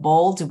in the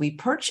bowl? Do we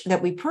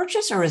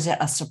purchase, or is it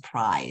a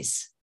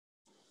surprise?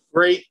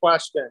 Great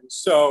question.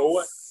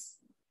 So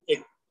it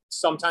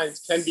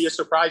sometimes can be a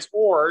surprise,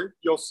 or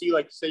you'll see,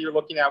 like, say you're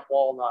looking at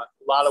walnut.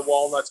 A lot of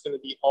walnut's going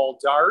to be all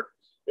dark.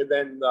 And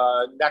then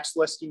the next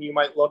listing you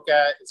might look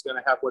at is going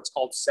to have what's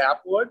called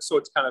sapwood. So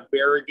it's kind of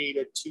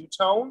variegated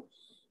two-tone.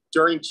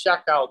 During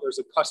checkout, there's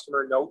a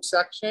customer note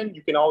section.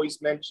 You can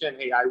always mention,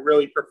 hey, I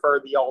really prefer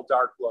the all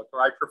dark look,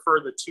 or I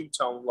prefer the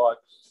two-tone look.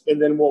 And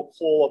then we'll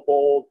pull a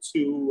bowl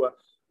to,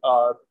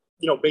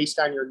 based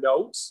on your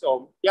notes.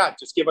 So yeah,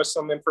 just give us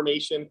some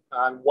information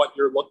on what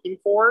you're looking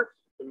for.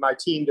 And my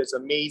team does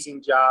an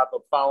amazing job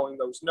of following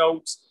those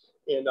notes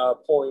and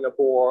pulling a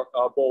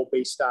bowl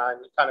based on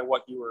kind of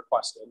what you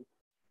requested.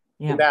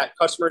 Yeah. And that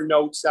customer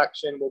note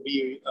section will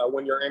be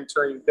when you're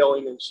entering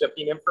billing and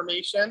shipping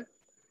information.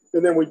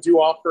 And then we do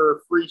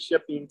offer free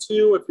shipping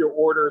too. If your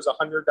order is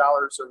 $100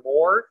 or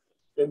more,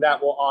 then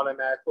that will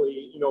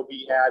automatically,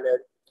 be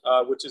added,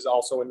 which is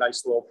also a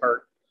nice little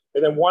perk.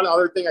 And then one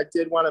other thing I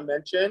did want to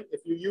mention,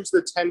 if you use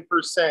the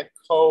 10%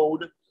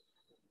 code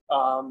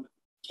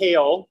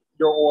KALE,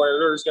 your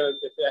order is going to,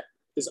 if it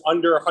is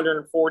under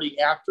 140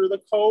 after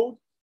the code,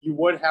 you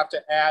would have to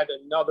add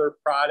another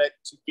product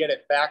to get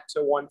it back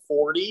to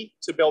 140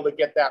 to be able to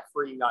get that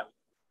free knife.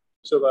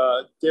 So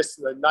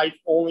the knife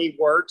only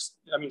works,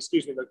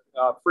 the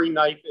free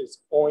knife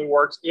only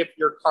works if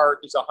your cart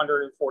is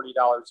 $140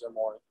 or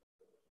more.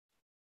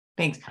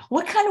 Thanks.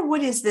 What kind of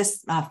wood is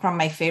this from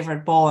my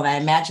favorite bowl? And I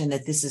imagine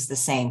that this is the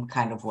same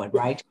kind of wood,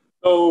 right?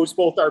 Those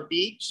both are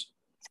beech.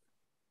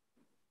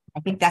 I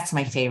think that's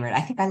my favorite.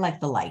 I think I like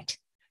the light.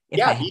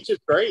 Yeah, beech is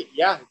great.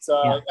 Yeah, it's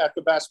at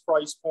the best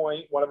price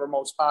point. One of our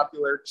most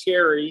popular.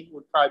 Cherry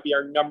would probably be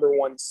our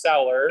 #1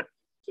 seller.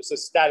 Just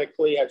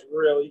aesthetically has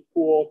really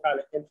cool kind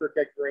of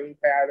intricate grain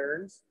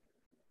patterns.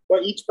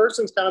 But each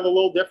person's kind of a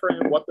little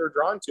different in what they're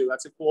drawn to.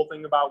 That's a cool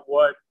thing about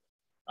wood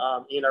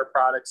in our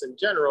products in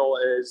general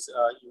is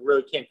you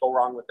really can't go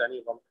wrong with any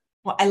of them.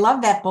 Well, I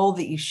love that bowl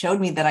that you showed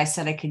me that I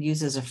said I could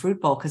use as a fruit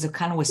bowl because it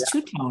kind of was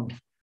two-toned.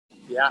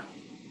 Yeah.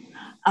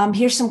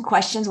 Here's some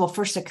questions. Well,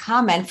 first, a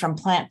comment from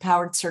Plant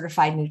Powered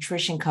Certified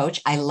Nutrition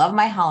Coach. I love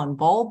my Holland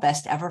Bowl,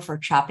 best ever for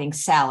chopping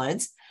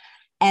salads.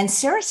 And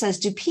Sarah says,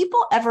 do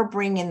people ever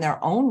bring in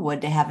their own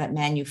wood to have it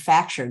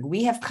manufactured?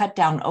 We have cut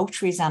down oak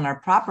trees on our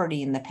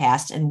property in the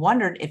past and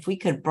wondered if we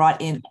could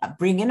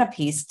bring in a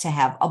piece to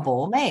have a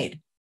bowl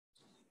made.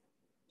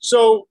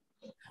 So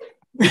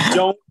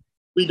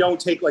we don't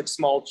take like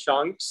small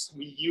chunks.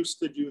 We used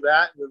to do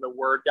that, and then the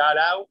word got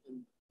out, and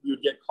we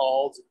would get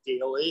calls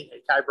daily.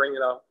 Hey, can I bring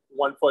in a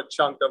 1 foot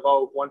chunk of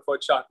oak, 1 foot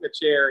chunk of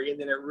cherry? And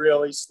then it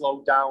really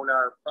slowed down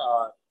our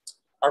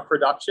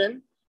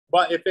production.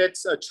 But if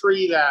it's a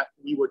tree that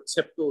we would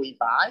typically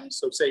buy,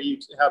 so say you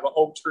have an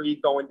oak tree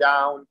going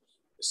down,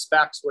 the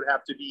specs would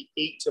have to be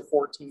 8 to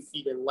 14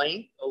 feet in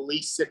length, at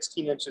least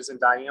 16 inches in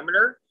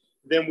diameter.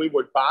 Then we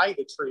would buy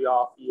the tree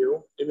off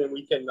you, and then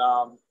we can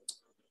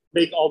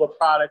make all the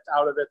product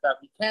out of it that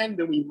we can.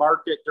 Then we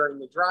mark it during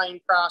the drying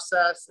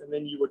process, and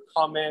then you would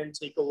come in,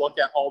 take a look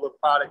at all the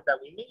product that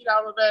we made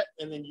out of it,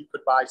 and then you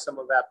could buy some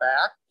of that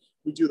back.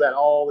 We do that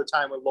all the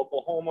time with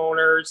local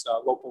homeowners,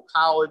 local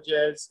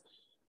colleges,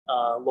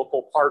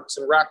 local parks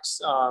and recs.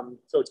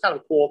 So it's kind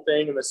of a cool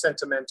thing, and the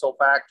sentimental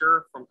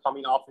factor from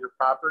coming off your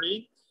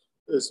property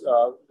is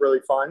really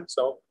fun.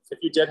 So if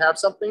you did have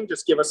something,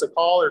 just give us a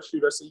call or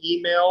shoot us an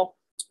email,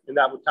 and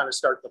that would kind of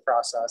start the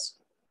process.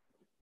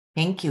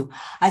 Thank you.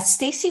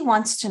 Stacy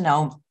wants to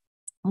know,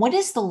 what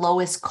is the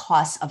lowest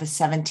cost of a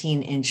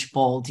 17-inch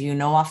bowl? Do you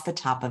know off the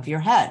top of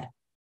your head?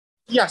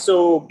 Yeah,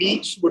 so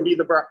beach would be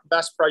the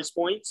best price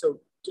point.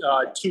 So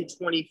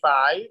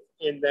 $225,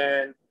 and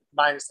then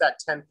minus that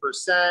 10%,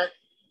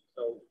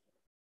 so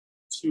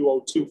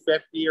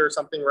 $250 or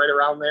something right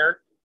around there.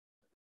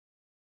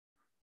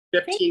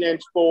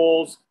 15-inch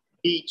bowls,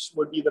 beach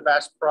would be the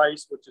best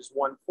price, which is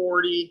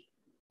 $140.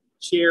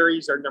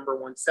 Cherries are number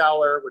one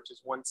seller, which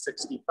is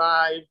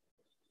 $165.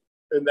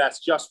 And that's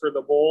just for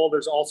the bowl.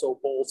 There's also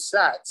bowl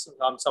sets.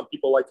 Some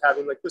people like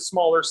having like the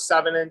smaller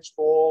 7-inch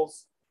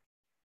bowls.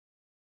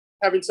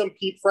 Having some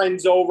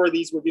friends over,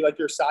 these would be like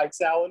your side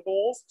salad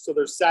bowls. So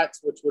there's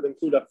sets, which would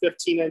include a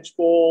 15-inch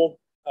bowl,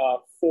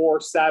 4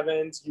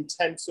 7s,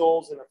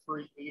 utensils, and a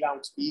free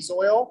 8-ounce bees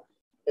oil.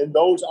 And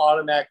those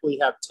automatically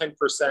have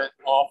 10%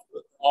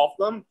 off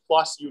them.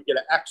 Plus you get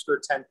an extra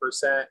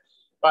 10%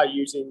 by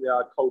using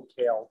the code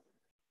CALE.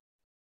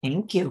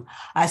 Thank you.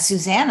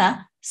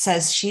 Susanna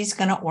says she's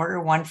going to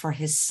order one for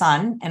his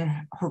son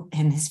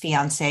and his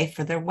fiance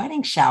for their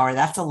wedding shower.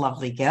 That's a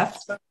lovely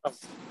gift.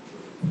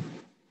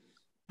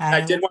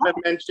 I did want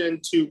to mention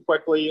too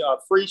quickly,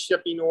 free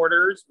shipping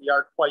orders. We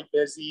are quite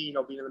busy,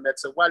 being in the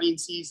midst of wedding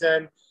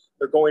season.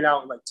 They're going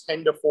out in like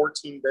 10 to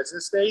 14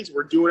 business days.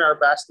 We're doing our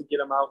best to get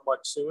them out much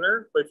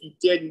sooner. But if you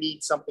did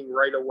need something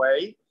right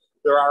away,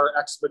 there are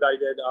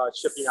expedited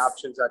shipping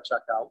options at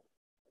checkout.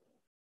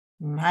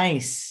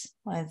 Nice.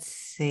 Let's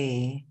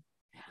see.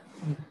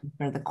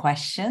 For the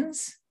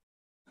questions.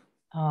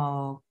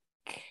 Okay.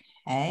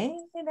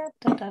 Well,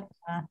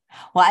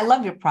 I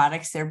love your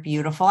products. They're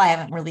beautiful. I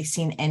haven't really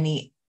seen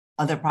any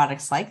other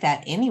products like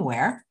that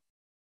anywhere.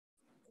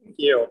 Thank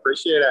you.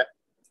 Appreciate it.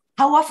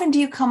 How often do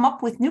you come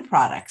up with new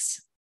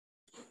products?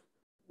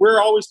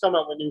 We're always coming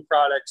up with new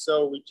products.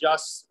 So we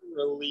just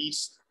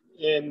released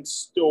in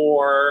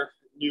store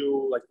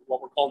new, like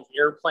what we're calling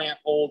air plant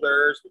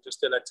holders. We just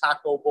did a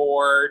taco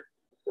board.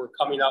 We're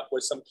coming up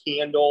with some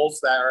candles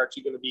that are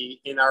actually going to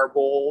be in our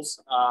bowls.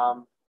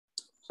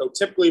 So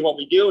typically what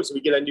we do is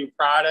we get a new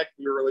product,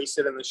 we release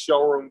it in the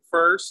showroom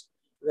first.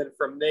 And then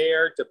from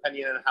there,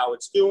 depending on how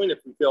it's doing, if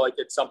we feel like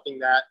it's something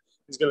that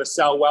is going to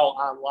sell well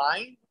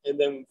online, and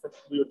then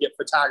we would get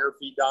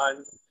photography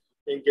done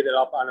and get it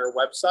up on our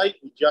website.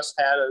 We just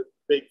had a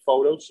big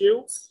photo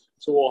shoot.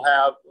 So we'll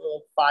have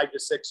 5 to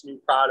 6 new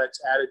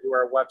products added to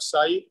our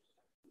website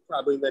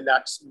probably in the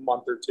next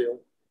month or two.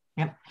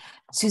 Yep.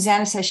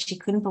 Susanna says she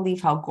couldn't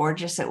believe how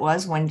gorgeous it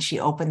was when she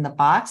opened the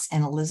box.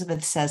 And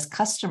Elizabeth says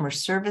customer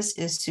service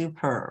is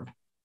superb.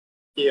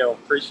 Thank you.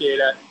 Appreciate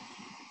it.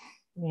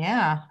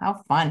 Yeah.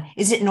 How fun.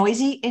 Is it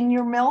noisy in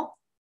your mill?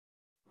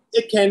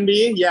 It can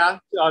be, yeah.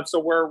 So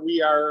where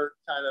we are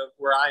kind of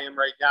where I am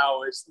right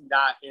now is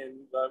not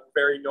in the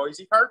very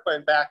noisy part,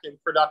 but back in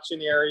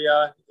production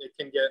area, it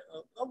can get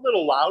a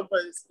little loud, but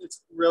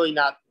it's really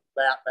not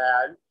that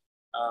bad.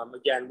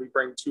 Again, we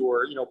bring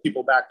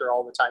people back there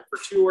all the time for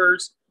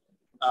tours.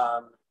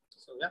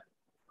 So yeah.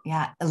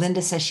 Yeah.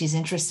 Linda says she's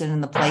interested in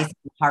the place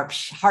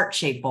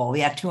heart-shaped bowl. We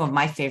have 2 of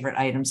my favorite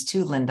items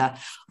too, Linda.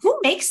 Who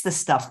makes this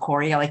stuff,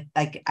 Kory?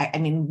 I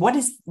mean, what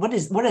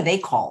are they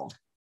called?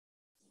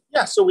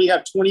 Yeah, so we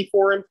have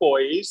 24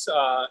 employees.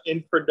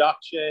 In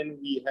production,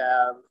 we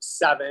have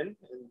 7 in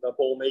the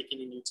bowl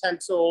making and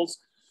utensils.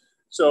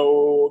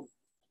 So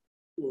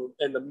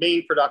in the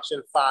main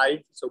production, 5.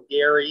 So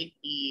Gary,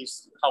 he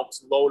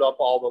helps load up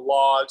all the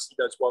logs. He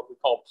does what we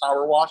call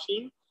power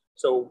washing.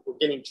 So we're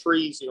getting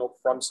trees,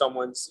 from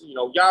someone's,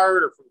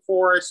 yard or from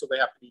forest. So they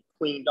have to be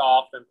cleaned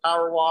off and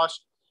power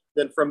washed.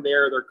 Then from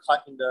there, they're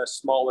cut into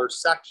smaller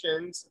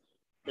sections.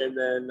 And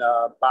then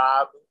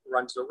Bob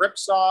runs the rip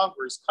saw,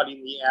 where he's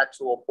cutting the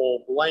actual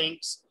bowl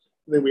blanks.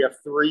 And then we have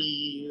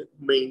 3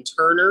 main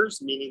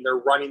turners, meaning they're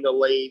running the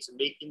lathes and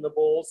making the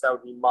bowls. That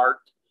would be Mark,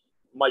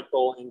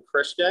 Michael, and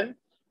Christian.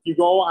 If you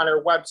go on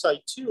our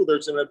website too,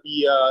 there's going to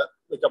be a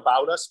like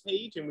About Us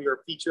page, and we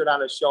were featured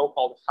on a show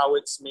called How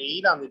It's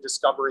Made on the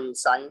Discovery and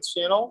Science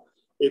Channel.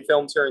 They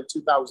filmed here in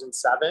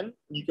 2007.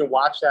 You can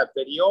watch that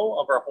video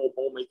of our whole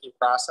bowl making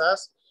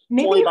process.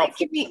 Maybe you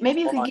could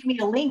give me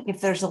a link. If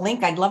there's a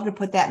link, I'd love to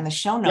put that in the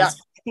show notes.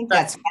 Yeah, I think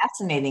that's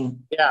fascinating.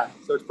 Yeah,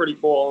 so it's pretty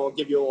cool. It'll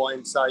give you a little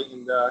insight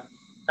into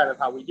kind of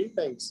how we do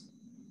things.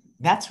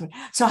 That's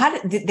so.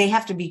 How did they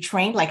have to be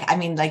trained?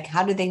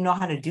 How do they know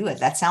how to do it?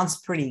 That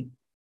sounds pretty.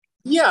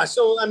 Yeah,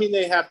 so I mean,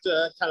 they have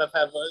to kind of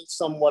have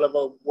somewhat of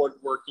a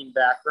woodworking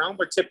background,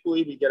 but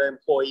typically we get an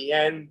employee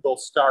in, they'll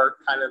start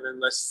kind of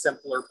in the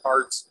simpler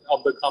parts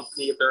of the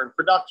company. If they're in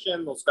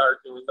production, they'll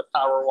start doing the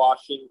power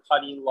washing,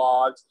 cutting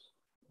logs,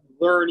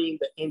 learning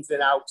the ins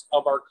and outs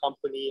of our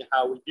company,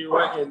 how we do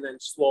it, and then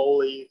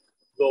slowly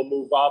they'll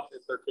move up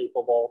if they're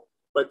capable.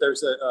 But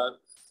there's a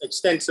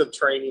extensive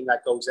training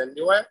that goes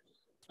into it.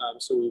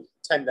 So we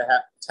tend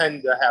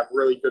to have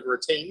really good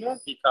retainment,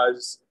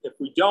 because if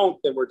we don't,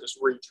 then we're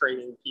just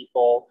retraining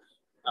people.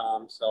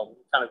 So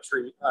we kind of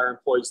treat our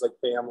employees like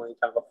family,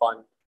 kind of a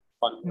fun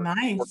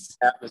nice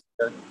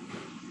atmosphere.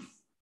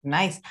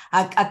 Nice.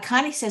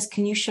 Connie says,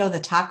 can you show the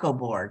taco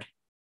board?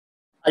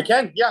 I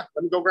can. Yeah.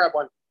 Let me go grab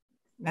one.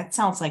 That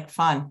sounds like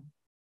fun.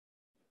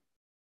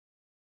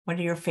 What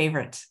are your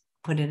favorites?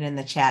 Put it in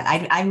the chat.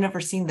 I've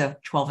never seen the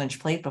 12-inch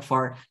plate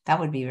before. That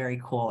would be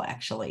very cool,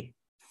 actually.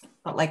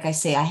 But like I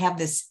say, I have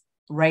this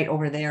right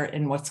over there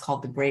in what's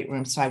called the great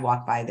room. So I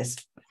walk by this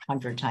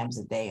 100 times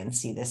a day and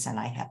see this, and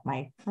I have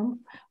my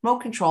remote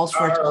controls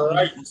for a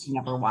television to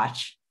never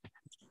watch.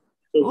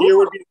 So here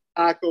would be the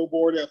taco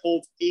board. It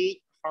holds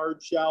 8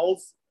 hard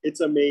shells.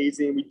 It's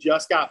amazing. We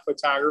just got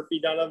photography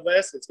done of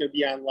this. It's going to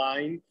be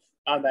online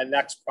on that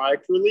next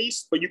product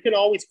release, but you can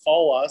always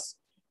call us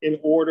and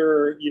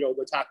order,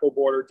 the taco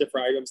board or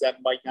different items that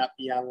might not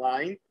be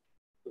online.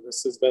 So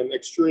this has been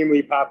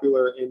extremely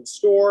popular in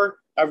store.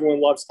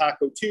 Everyone loves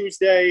Taco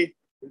Tuesday,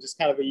 and just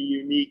kind of a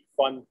unique,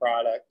 fun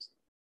product.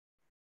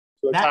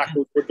 So the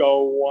tacos would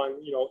go one,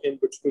 in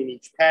between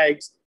each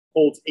pegs,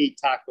 holds 8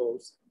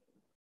 tacos.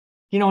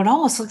 It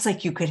almost looks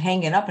like you could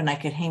hang it up, and I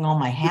could hang all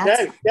my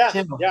hats. Yeah. So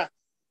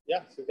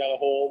you've got a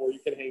hole where you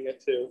can hang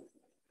it too.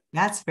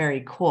 That's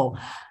very cool.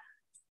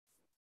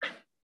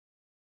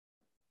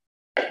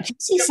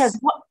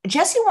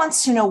 Jesse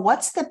wants to know,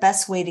 what's the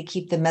best way to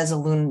keep the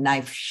mezzaluna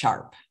knife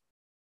sharp?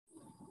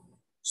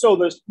 So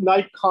the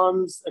knife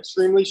comes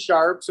extremely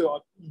sharp,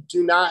 so you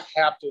do not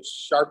have to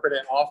sharpen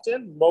it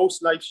often.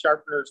 Most knife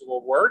sharpeners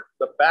will work.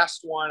 The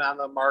best one on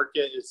the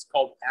market is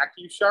called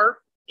AccuSharp,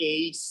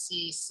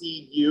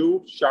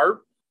 ACCU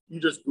Sharp. You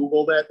just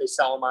Googled it. They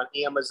sell them on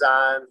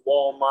Amazon,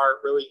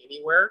 Walmart, really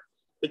anywhere.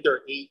 I think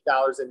they're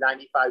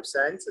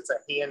 $8.95. It's a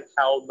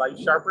handheld knife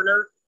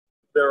sharpener.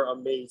 They're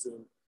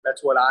amazing.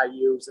 That's what I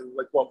use, and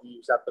like what we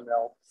use at the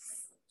mill.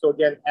 So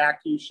again,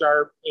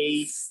 AccuSharp,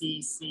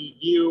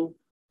 ACCU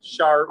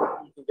Sharp.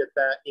 You can get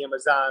that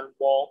Amazon,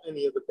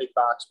 any of the big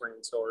box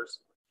brand stores.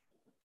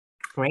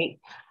 Great.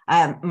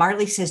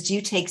 Marley says, do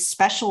you take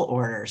special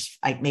orders?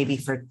 I'm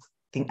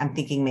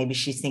thinking maybe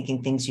she's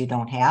thinking things you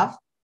don't have.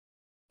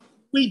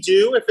 We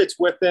do, if it's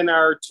within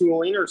our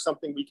tooling or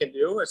something we can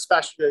do,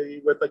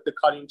 especially with like the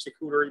cutting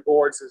charcuterie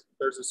boards. If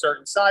there's a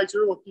certain size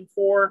you're looking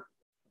for,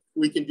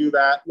 we can do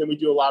that. Then we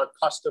do a lot of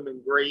custom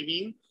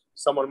engraving.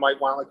 Someone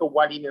might want like a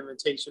wedding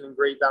invitation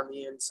engraved on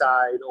the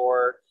inside,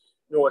 or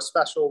a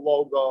special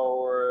logo,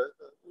 or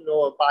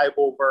a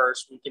Bible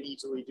verse. We can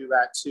easily do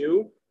that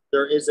too.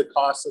 There is a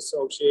cost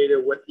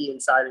associated with the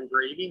inside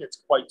engraving.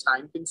 It's quite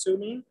time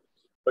consuming,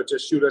 but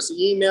just shoot us an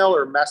email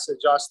or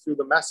message us through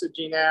the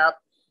messaging app,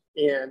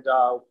 and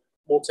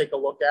we'll take a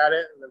look at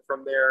it, and then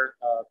from there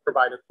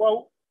provide a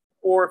quote.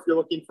 Or if you're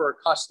looking for a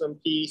custom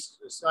piece,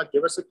 just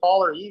give us a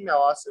call or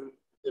email us, and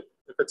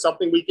if it's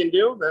something we can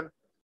do, then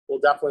we'll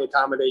definitely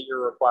accommodate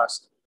your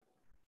request.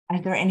 Are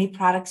there any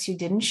products you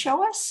didn't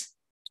show us?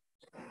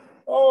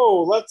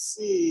 Oh, let's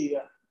see.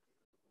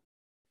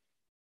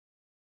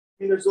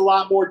 There's a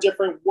lot more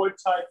different wood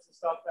types and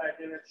stuff that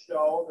I didn't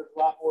show. There's a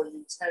lot more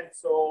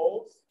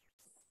utensils.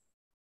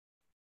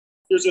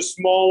 There's a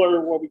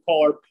smaller, what we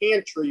call our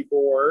pantry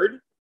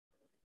board.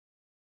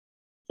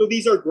 So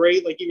these are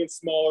great, like even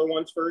smaller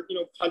ones for,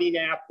 cutting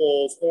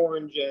apples,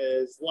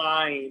 oranges,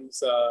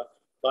 limes.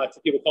 Lots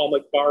of people call them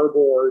like bar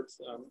boards.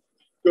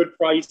 Good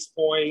price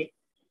point.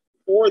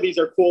 Or these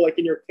are cool, like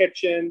in your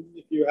kitchen.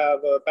 If you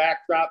have a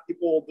backdrop,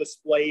 people will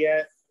display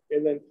it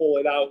and then pull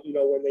it out,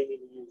 when they need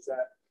to use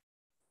that.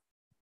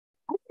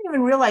 I didn't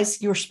even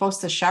realize you were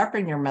supposed to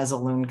sharpen your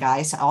mezzaluna,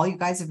 guys. All you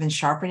guys have been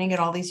sharpening it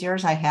all these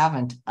years. I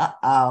haven't.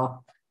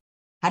 Uh-oh.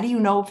 How do you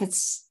know if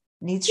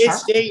needs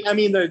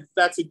sharpening?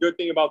 That's a good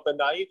thing about the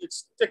knife.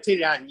 It's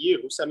dictated on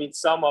use.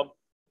 Some of,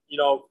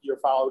 your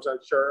followers, I'm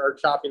sure, are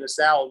chopping a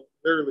salad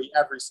literally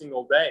every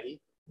single day.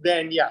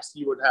 Then yes,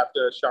 you would have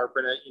to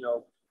sharpen it,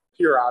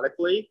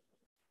 periodically.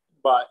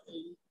 But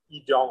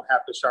you don't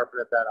have to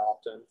sharpen it that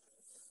often.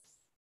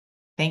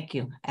 Thank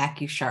you.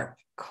 AccuSharp.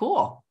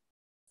 Cool.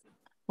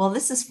 Well,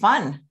 this is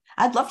fun.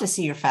 I'd love to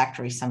see your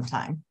factory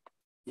sometime.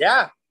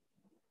 Yeah.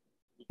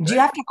 Do you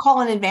have to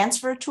call in advance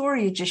for a tour, or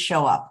you just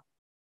show up?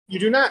 You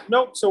do not.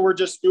 Nope. So we're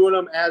just doing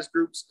them as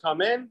groups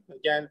come in.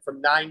 Again,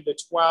 from 9 to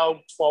 12,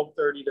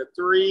 12:30 to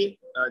 3.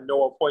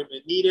 No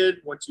appointment needed.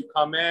 Once you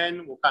come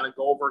in, we'll kind of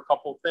go over a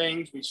couple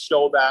things. We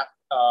show that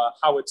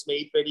how it's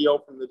made video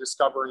from the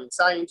Discovery and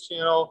Science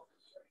channel.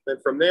 Then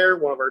from there,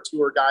 one of our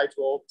tour guides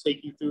will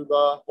take you through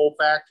the whole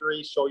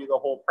factory, show you the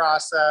whole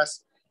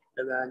process,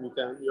 and then you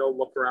can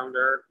look around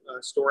our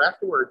store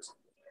afterwards.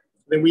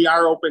 Then we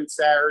are open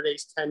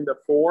Saturdays 10 to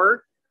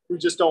 4. We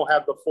just don't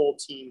have the full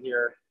team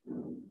here.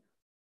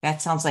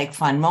 That sounds like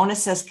fun. Mona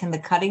says, can the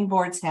cutting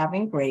boards have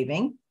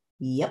engraving?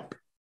 Yep.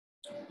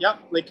 Yep,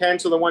 they can.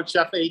 So the one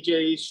Chef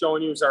AJ is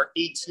showing you is our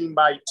 18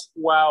 by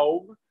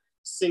 12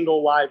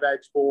 single live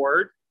edge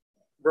board.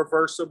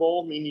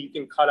 Reversible, meaning you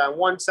can cut on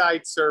one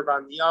side, serve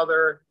on the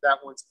other. That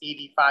one's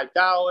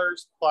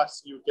 $85,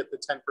 plus you get the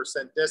 10%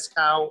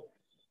 discount.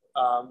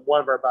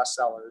 One of our best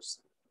sellers.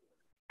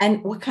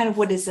 And what kind of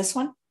wood is this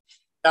one?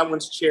 That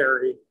one's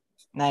cherry.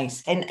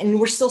 Nice. And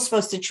we're still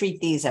supposed to treat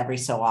these every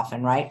so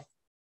often, right?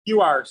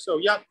 You are. So,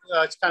 yep,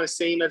 it's kind of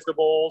same as the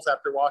bowls.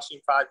 After washing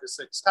 5 to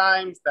 6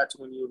 times, that's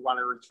when you would want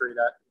to retreat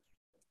it.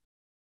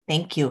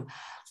 Thank you.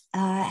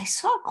 I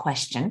saw a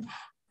question.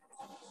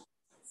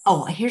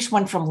 Oh, here's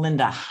one from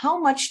Linda. How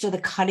much do the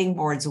cutting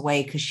boards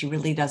weigh? Because she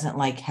really doesn't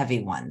like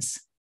heavy ones.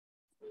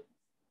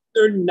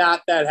 They're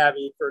not that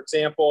heavy. For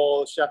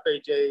example, Chef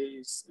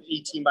AJ's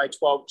 18 by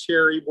 12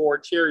 cherry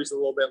board. Cherry is a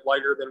little bit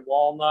lighter than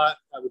walnut.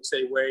 I would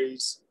say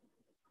weighs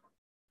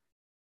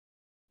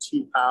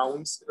 2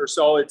 pounds or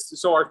so.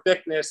 So our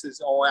thickness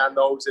is on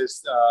those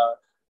is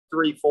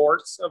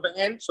 3/4 of an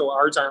inch. So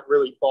ours aren't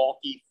really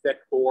bulky, thick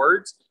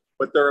boards,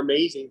 but they're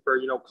amazing for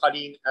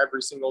cutting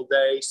every single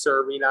day,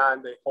 serving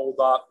on. They hold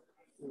up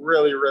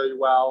really, really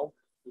well.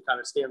 You kind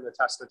of stand the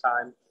test of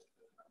time.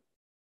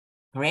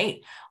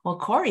 Great. Well,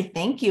 Kory,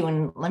 thank you.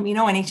 And let me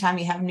know anytime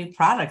you have new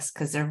products,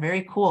 because they're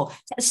very cool.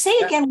 Say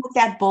again what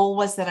that bowl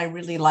was that I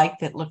really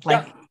liked that looked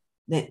like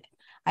that.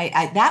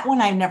 That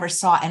one I never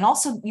saw. And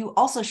also, you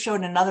also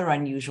showed another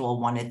unusual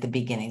one at the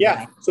beginning.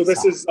 Yeah. So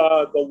this is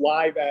the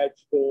live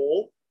edge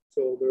bowl.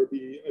 So there'll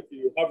be, if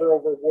you hover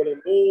over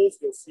wooden bowls,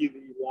 you'll see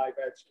the live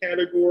edge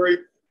category.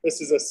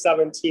 This is a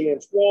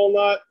 17-inch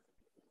walnut.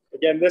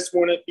 Again, this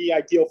wouldn't be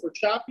ideal for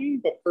chopping,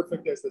 but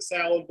perfect as the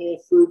salad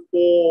bowl, fruit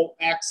bowl,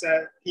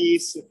 accent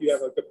piece. If you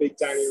have like a big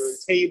dining room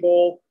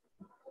table,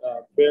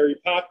 very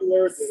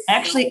popular.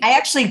 I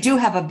actually do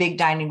have a big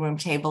dining room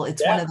table.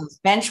 It's one of those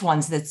bench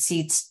ones that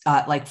seats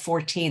like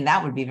 14.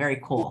 That would be very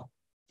cool.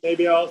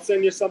 Maybe I'll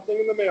send you something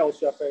in the mail,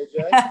 Chef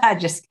AJ.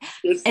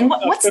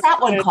 What's that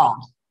one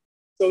called?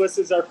 So this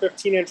is our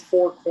 15-inch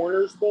 4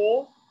 corners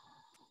bowl.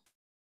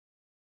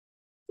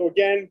 So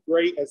again,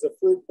 great as a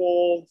fruit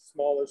bowl,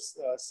 smaller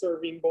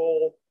serving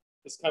bowl.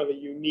 Just kind of a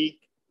unique,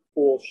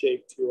 cool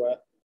shape to it.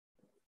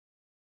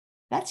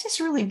 That's just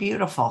really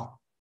beautiful.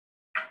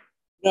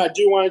 Now, I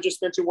do want to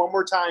just mention one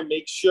more time,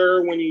 make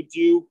sure when you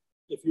do,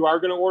 if you are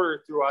going to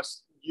order through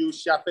us,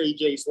 use Chef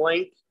AJ's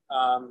link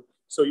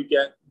so you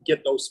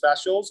get those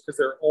specials, because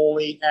they're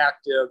only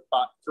active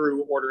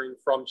through ordering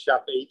from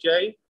Chef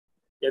AJ.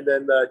 And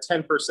then the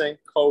 10%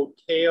 code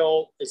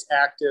KALE is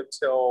active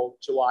till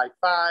July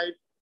 5.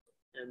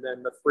 And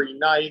then the free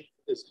knife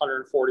is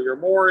 140 or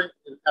more,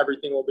 and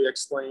everything will be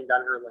explained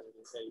on her landing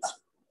page.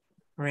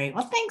 Great.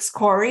 Well, thanks,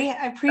 Kory.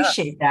 I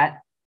appreciate that.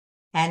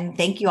 And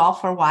thank you all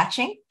for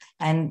watching.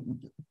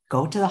 And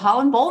go to the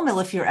Holland Bowl Mill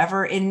if you're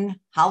ever in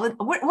Holland.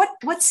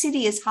 What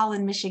city is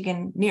Holland,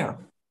 Michigan near?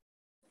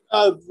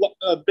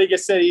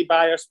 Biggest city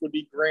by us would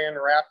be Grand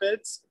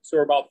Rapids. So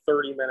we're about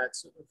 30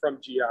 minutes from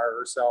GR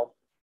or so.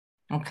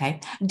 Okay.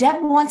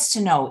 Deb wants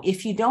to know,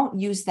 if you don't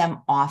use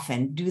them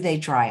often, do they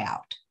dry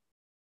out?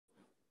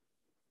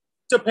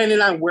 Depending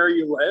on where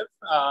you live,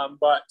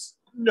 but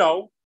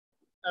no.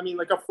 I mean,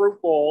 like a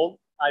fruit bowl,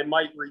 I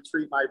might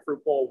retreat my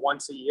fruit bowl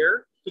once a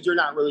year because you're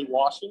not really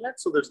washing it,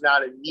 so there's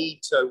not a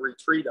need to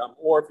retreat them.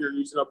 Or if you're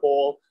using a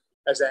bowl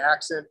as an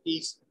accent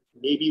piece,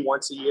 maybe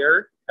once a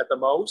year at the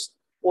most,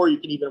 or you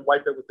can even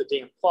wipe it with a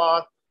damp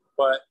cloth,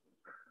 but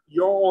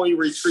you're only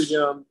retreating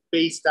them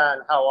based on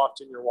how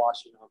often you're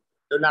washing them.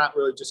 They're not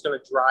really just going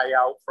to dry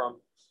out from,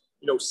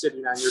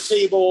 sitting on your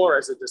table or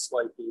as a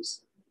display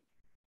piece.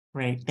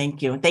 Great.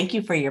 Thank you. Thank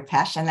you for your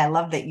passion. I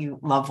love that you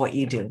love what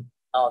you do.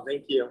 Oh,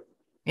 thank you.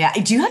 Yeah.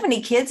 Do you have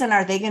any kids, and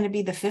are they going to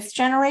be the 5th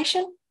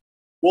generation?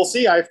 We'll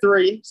see. I have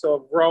 3.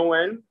 So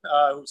Rowan,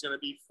 who's going to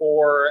be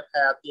 4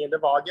 at the end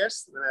of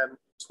August, and then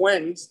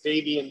twins,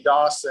 Davey and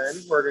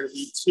Dawson, who are going to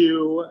be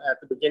 2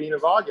 at the beginning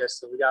of August.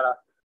 So we got a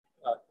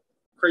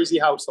crazy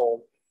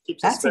household.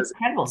 Keeps us busy. That's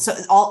incredible. So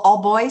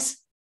all boys?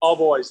 All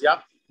boys.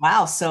 Yep.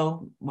 Wow.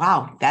 So,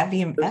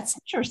 that's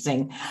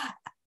interesting.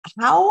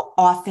 How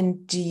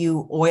often do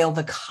you oil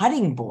the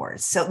cutting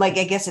boards? So I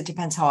guess it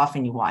depends how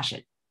often you wash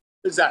it.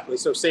 Exactly.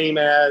 So same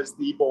as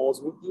the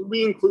bowls,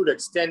 we include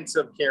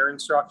extensive care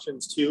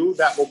instructions too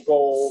that will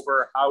go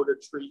over how to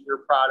treat your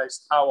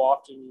products, how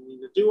often you need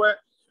to do it.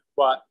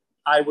 But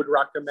I would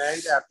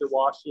recommend after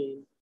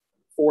washing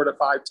 4 to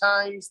 5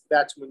 times,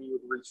 that's when you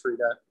would retreat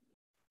it.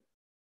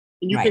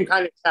 And you can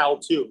kind of tell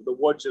too, the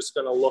wood's just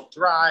going to look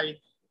dry.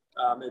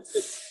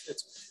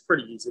 It's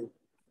pretty easy.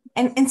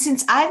 And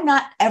since I'm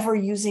not ever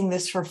using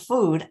this for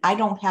food, I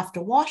don't have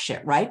to wash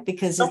it, right?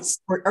 Because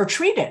it's, or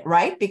treat it,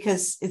 right?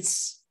 Because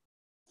it's.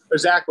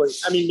 Exactly.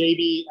 I mean,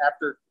 maybe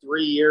after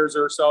 3 years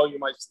or so, you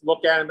might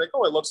look at it and be like,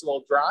 oh, it looks a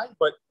little dry,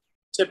 but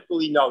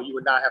typically, no, you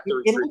would not have to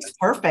retreat. It looks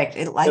perfect.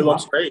 It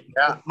looks great.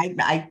 Yeah.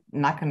 I'm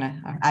not going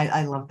to,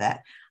 I love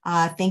that.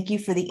 Thank you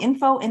for the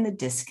info and the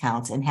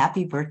discounts, and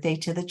happy birthday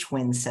to the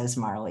twins, says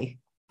Marley.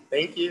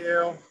 Thank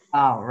you.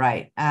 All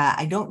right.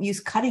 I don't use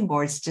cutting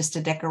boards, just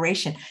a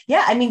decoration.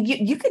 Yeah. I mean,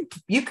 you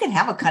could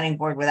have a cutting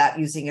board without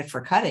using it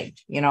for cutting,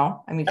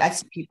 I mean, I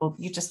see people,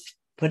 you just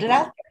put it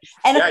out there.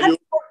 And a cutting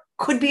board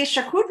could be a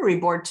charcuterie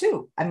board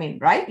too. I mean,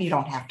 right? You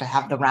don't have to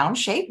have the round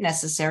shape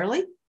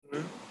necessarily.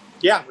 Mm-hmm.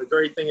 Yeah, the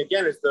great thing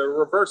again is the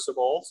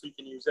reversible, so you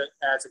can use it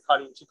as a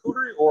cutting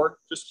charcuterie or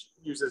just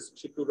use it as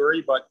a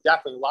charcuterie. But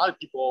definitely, a lot of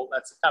people,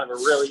 that's kind of a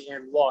really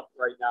in look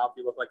right now. If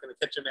you look like in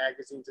the kitchen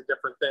magazines and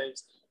different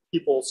things,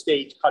 people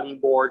stage cutting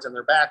boards and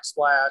their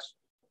backsplash.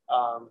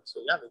 So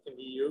yeah, they can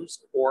be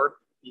used or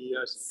be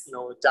a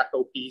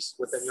deco piece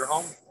within your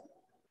home.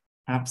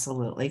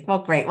 Absolutely. Well,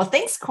 great. Well,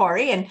 thanks,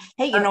 Kory. And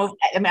hey, I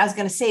was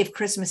going to say, if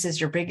Christmas is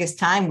your biggest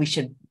time, we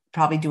should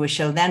probably do a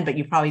show then, but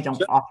you probably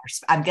don't offer,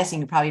 I'm guessing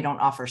you probably don't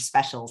offer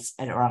specials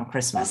around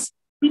Christmas.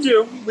 We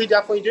do. We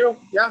definitely do.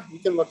 Yeah. We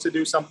can look to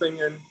do something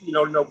in,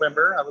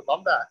 November. I would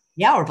love that.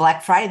 Yeah. Or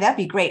Black Friday. That'd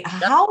be great.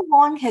 Yeah. How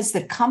long has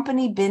the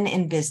company been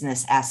in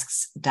business?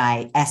 Asks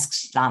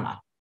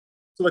Donna.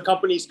 So the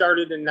company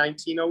started in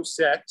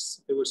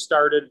 1906. It was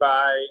started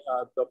by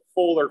the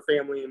Fuller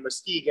family in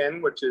Muskegon,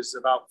 which is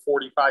about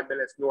 45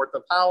 minutes north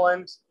of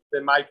Holland.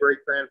 Then my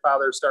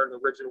great-grandfather started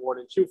the original wood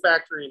and shoe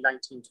factory in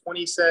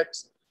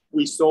 1926.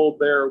 We sold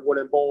their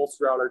wooden bowls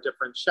throughout our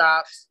different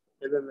shops.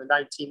 And then in the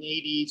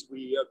 1980s,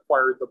 we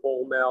acquired the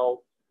bowl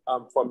mill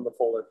from the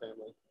Fuller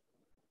family.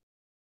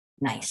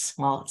 Nice.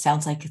 Well, it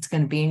sounds like it's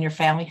going to be in your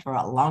family for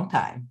a long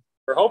time.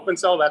 We're hoping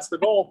so. That's the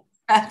goal.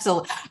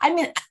 Absolutely.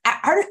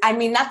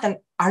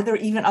 Are there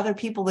even other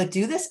people that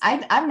do this?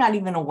 I'm not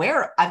even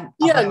aware.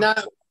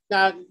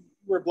 Not.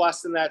 We're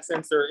blessed in that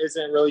sense. There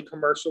isn't really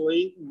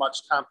commercially much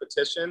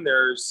competition.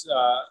 There's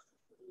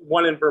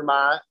one in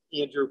Vermont,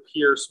 Andrew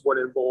Pierce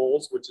Wooden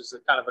Bowls, which is a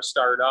kind of a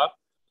startup.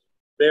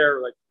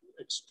 They're like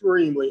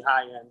extremely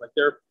high end. Like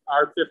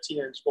our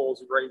 15-inch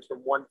bowls range from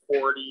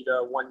 140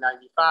 to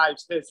 195.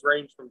 His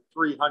range from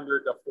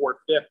 300 to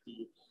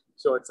 450.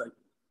 So it's like,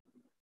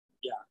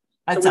 yeah.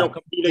 So we don't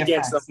compete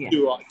against them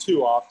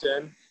too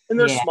often. And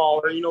they're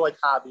smaller, like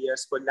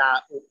hobbyists, but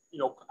not,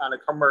 on a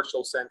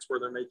commercial sense where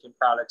they're making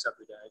products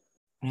every day.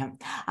 Yeah.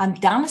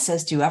 Donna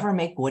says, do you ever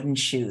make wooden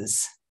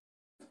shoes?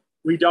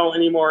 We don't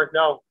anymore.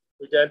 No,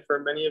 we did for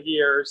many of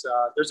years.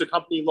 There's a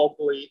company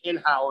locally in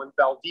Holland,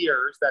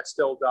 Beldiers, that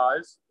still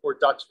does, or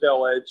Dutch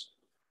Village,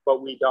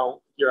 but we don't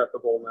here at the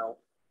Bowl Mill.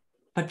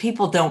 But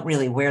people don't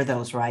really wear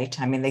those, right?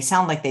 I mean, they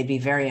sound like they'd be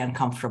very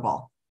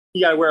uncomfortable.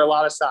 You got to wear a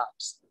lot of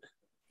socks.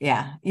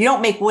 Yeah. You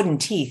don't make wooden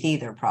teeth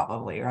either,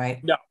 probably,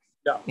 right? No.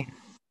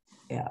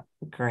 Yeah.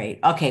 Great.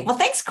 Okay. Well,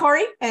 thanks,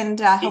 Kory. And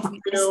hope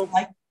you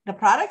like the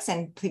products.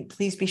 And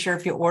please be sure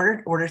if you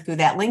order through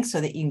that link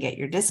so that you can get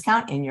your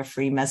discount and your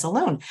free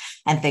mezzalune.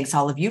 And thanks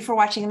all of you for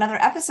watching another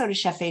episode of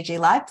Chef AJ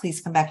Live.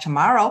 Please come back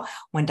tomorrow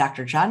when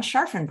Dr. John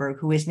Scharfenberg,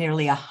 who is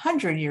nearly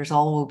 100 years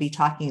old, will be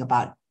talking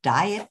about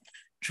diet,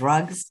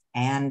 drugs,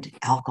 and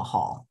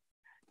alcohol.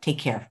 Take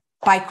care.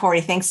 Bye,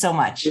 Kory. Thank you so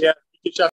much. Yeah.